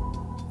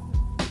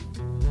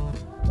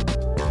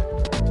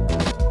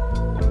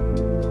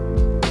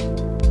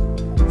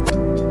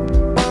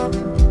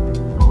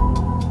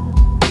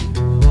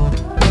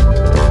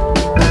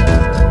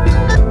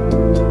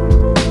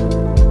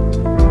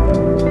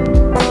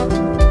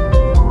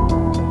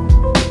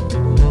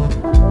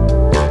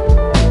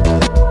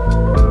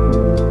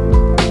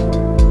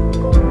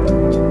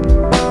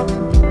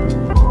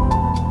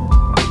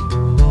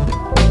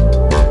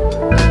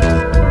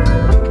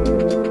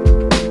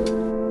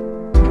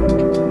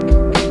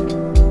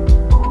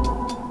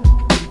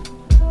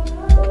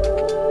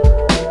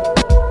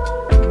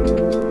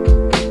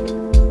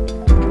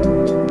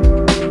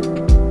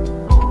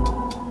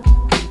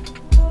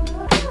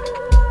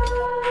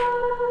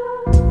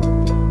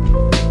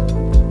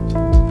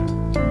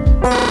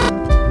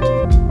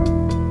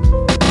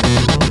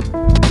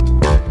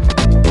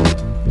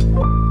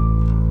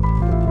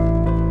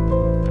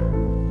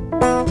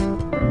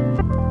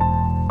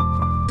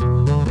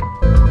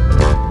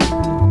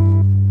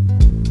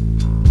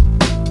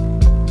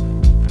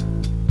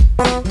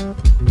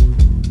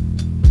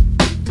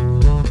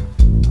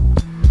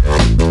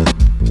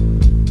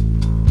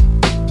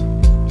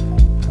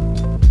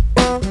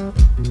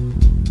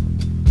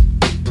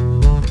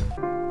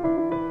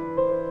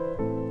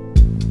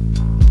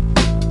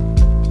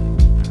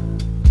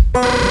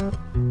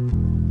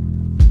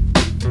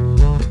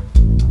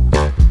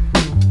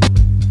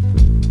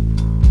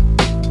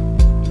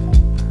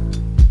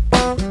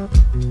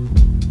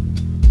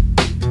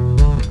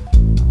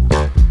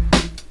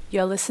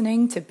 You're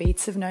listening to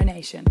Beats of No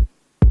Nation.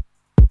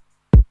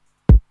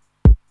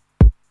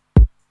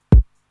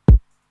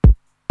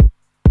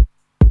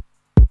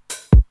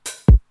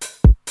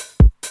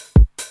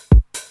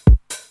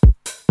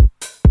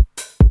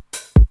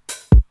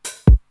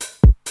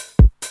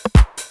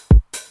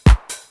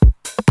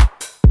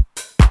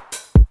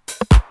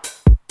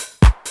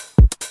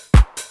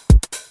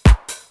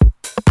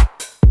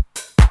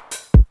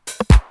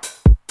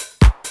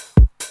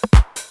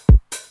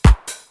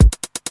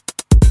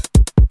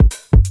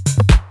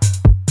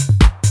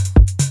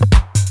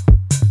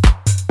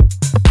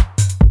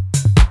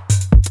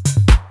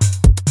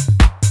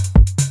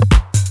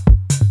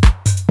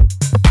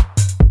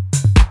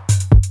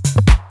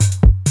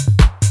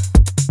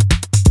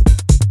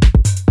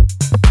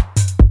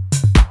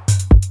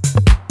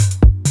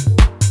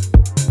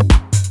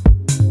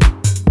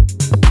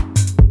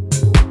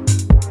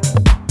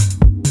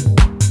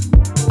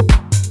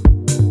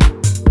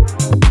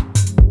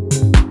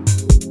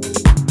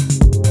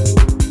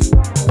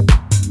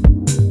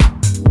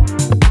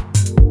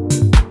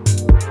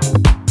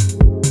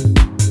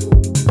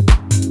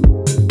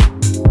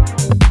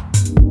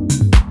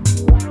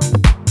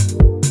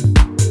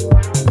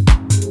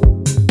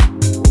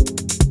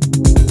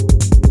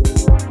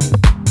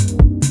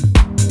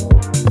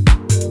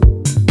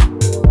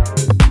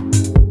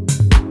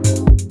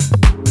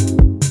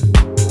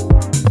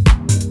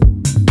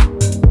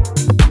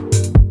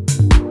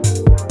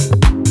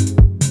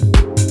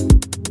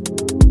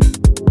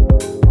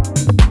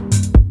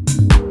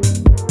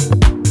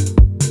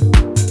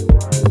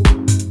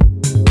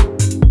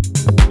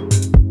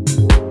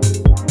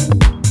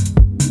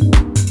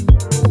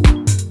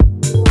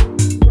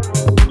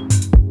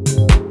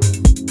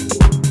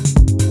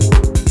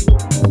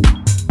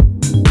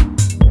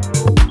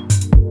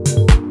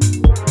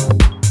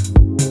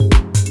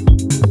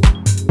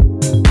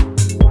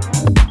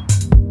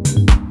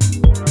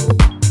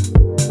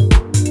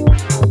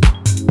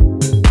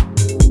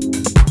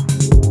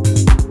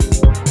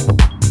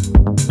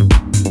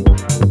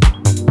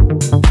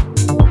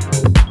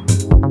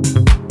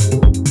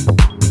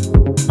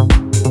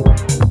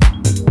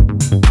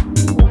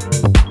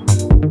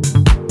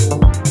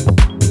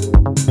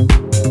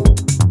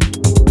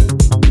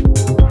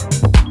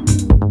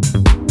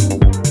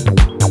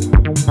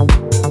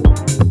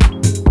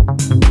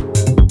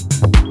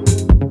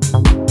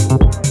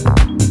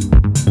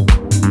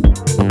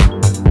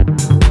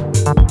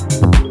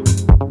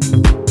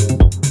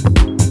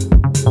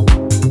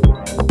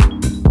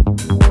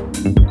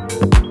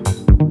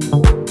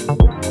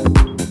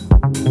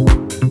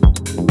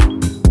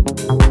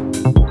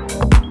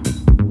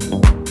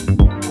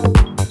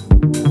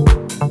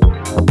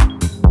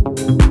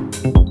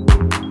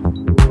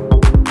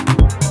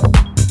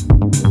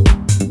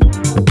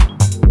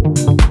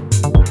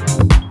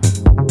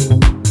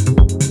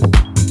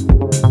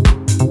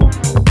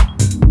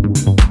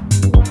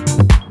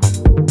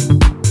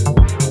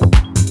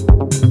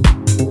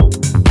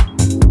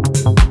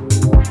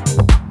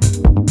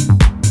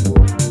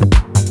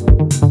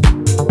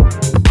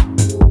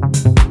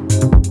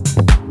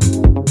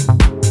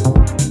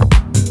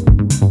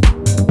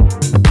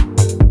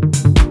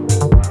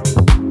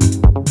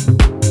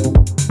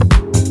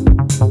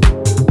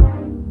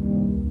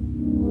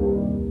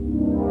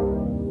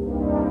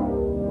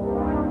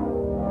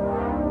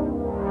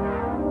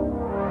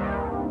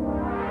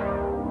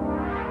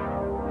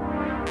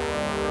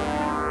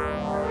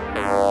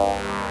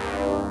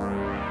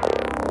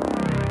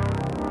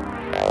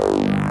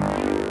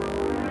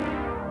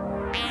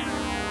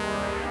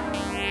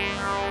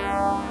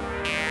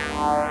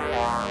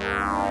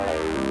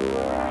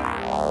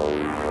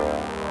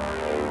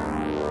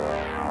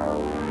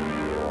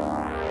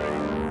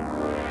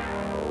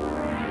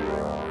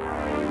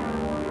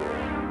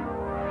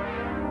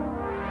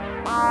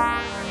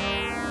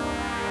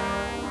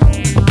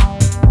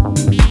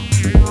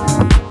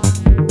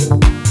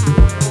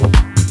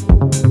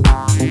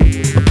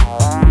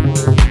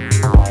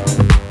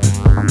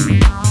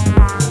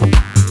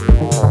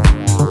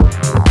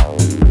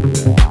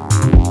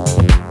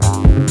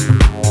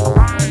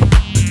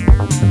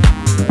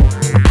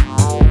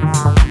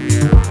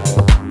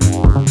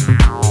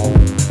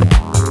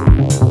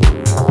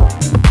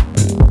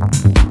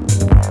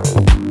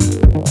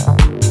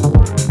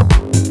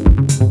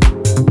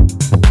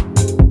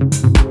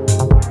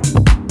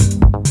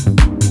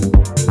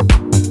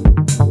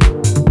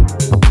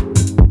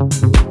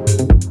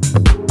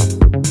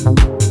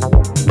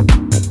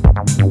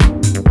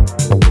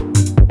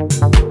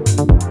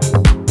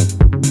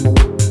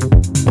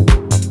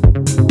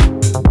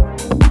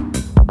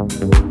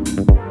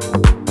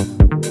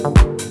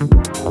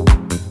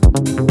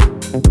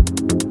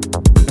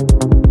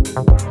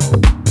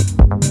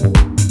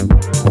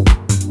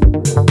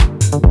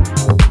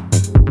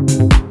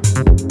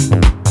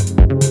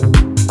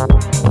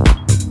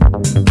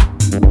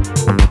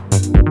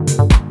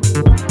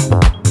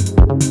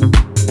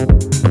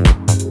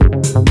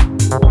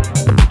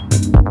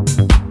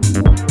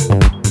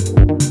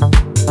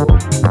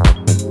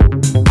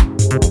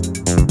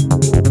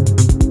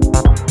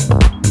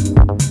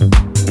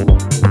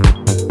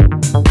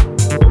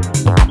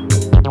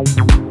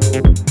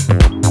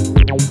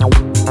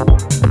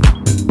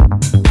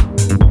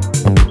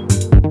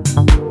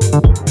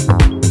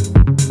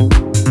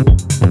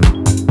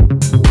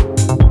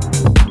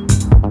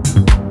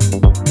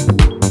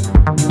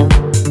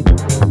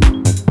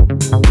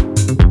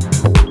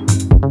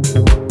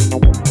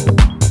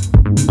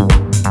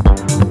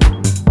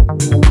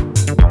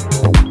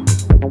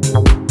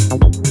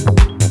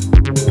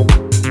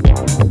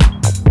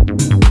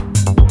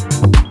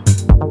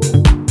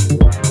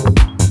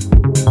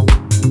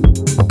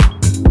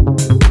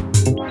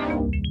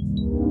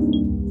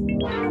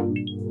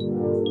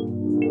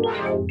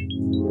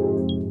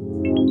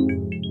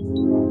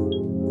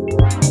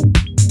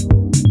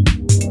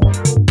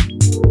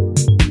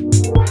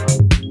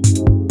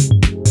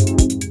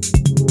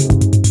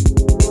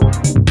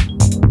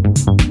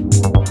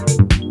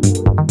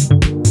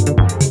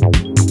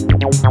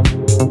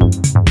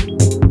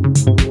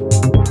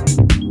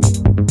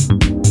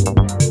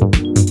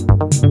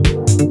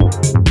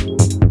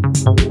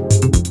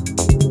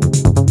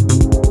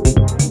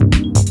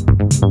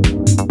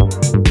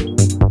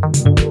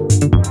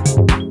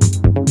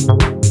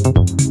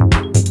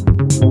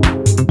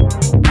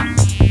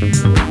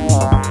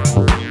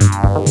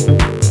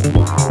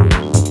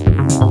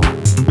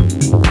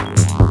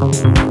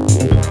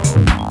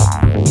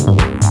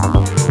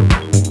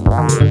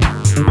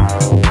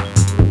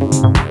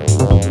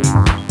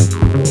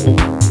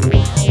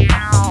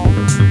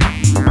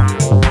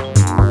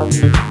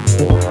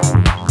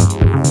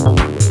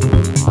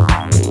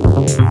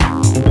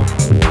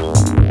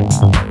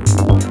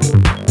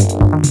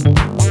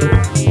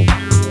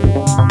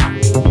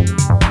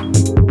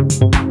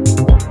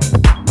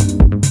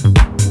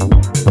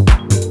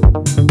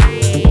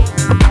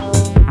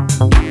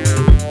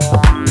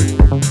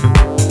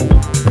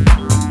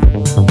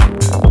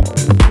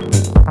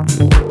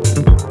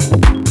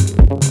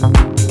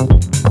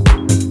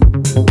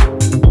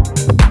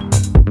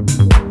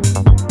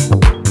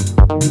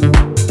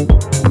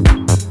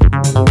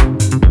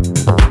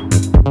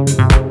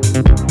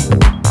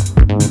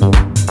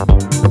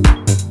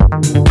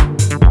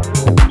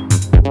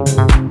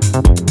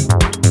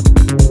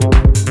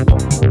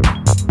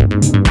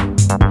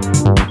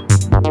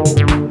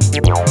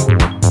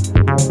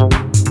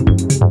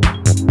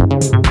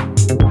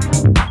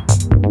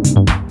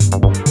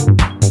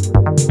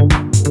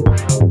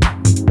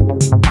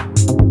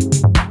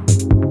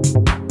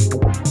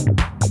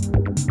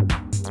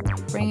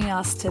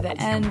 us to the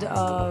end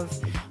of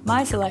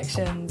my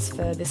selections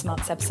for this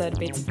month's episode of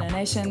Beats of No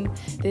Nation.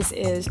 This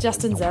is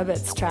Justin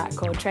Zerbert's track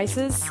called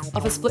Traces,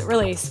 off a split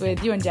release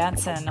with Ewan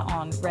Jansen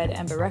on Red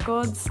Ember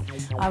Records,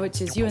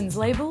 which is Ewan's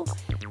label.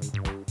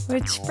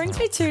 Which brings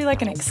me to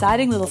like an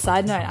exciting little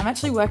side note. I'm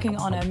actually working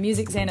on a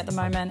music zine at the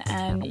moment,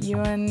 and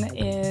Ewan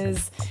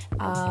is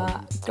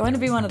going to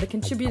be one of the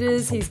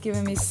contributors. He's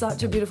given me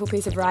such a beautiful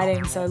piece of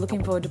writing, so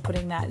looking forward to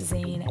putting that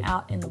zine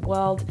out in the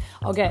world.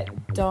 I'll get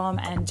Dom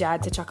and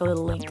Jad to chuck a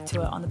little link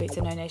to it on the Beats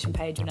of No Nation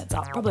page when it's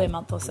up, probably a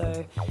month or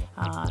so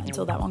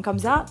until that one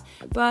comes out.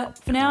 But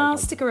for now,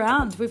 stick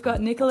around. We've got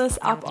Nicholas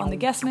up on the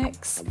guest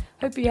mix.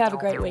 Hope you have a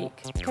great week.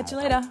 Catch you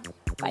later.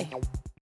 Bye.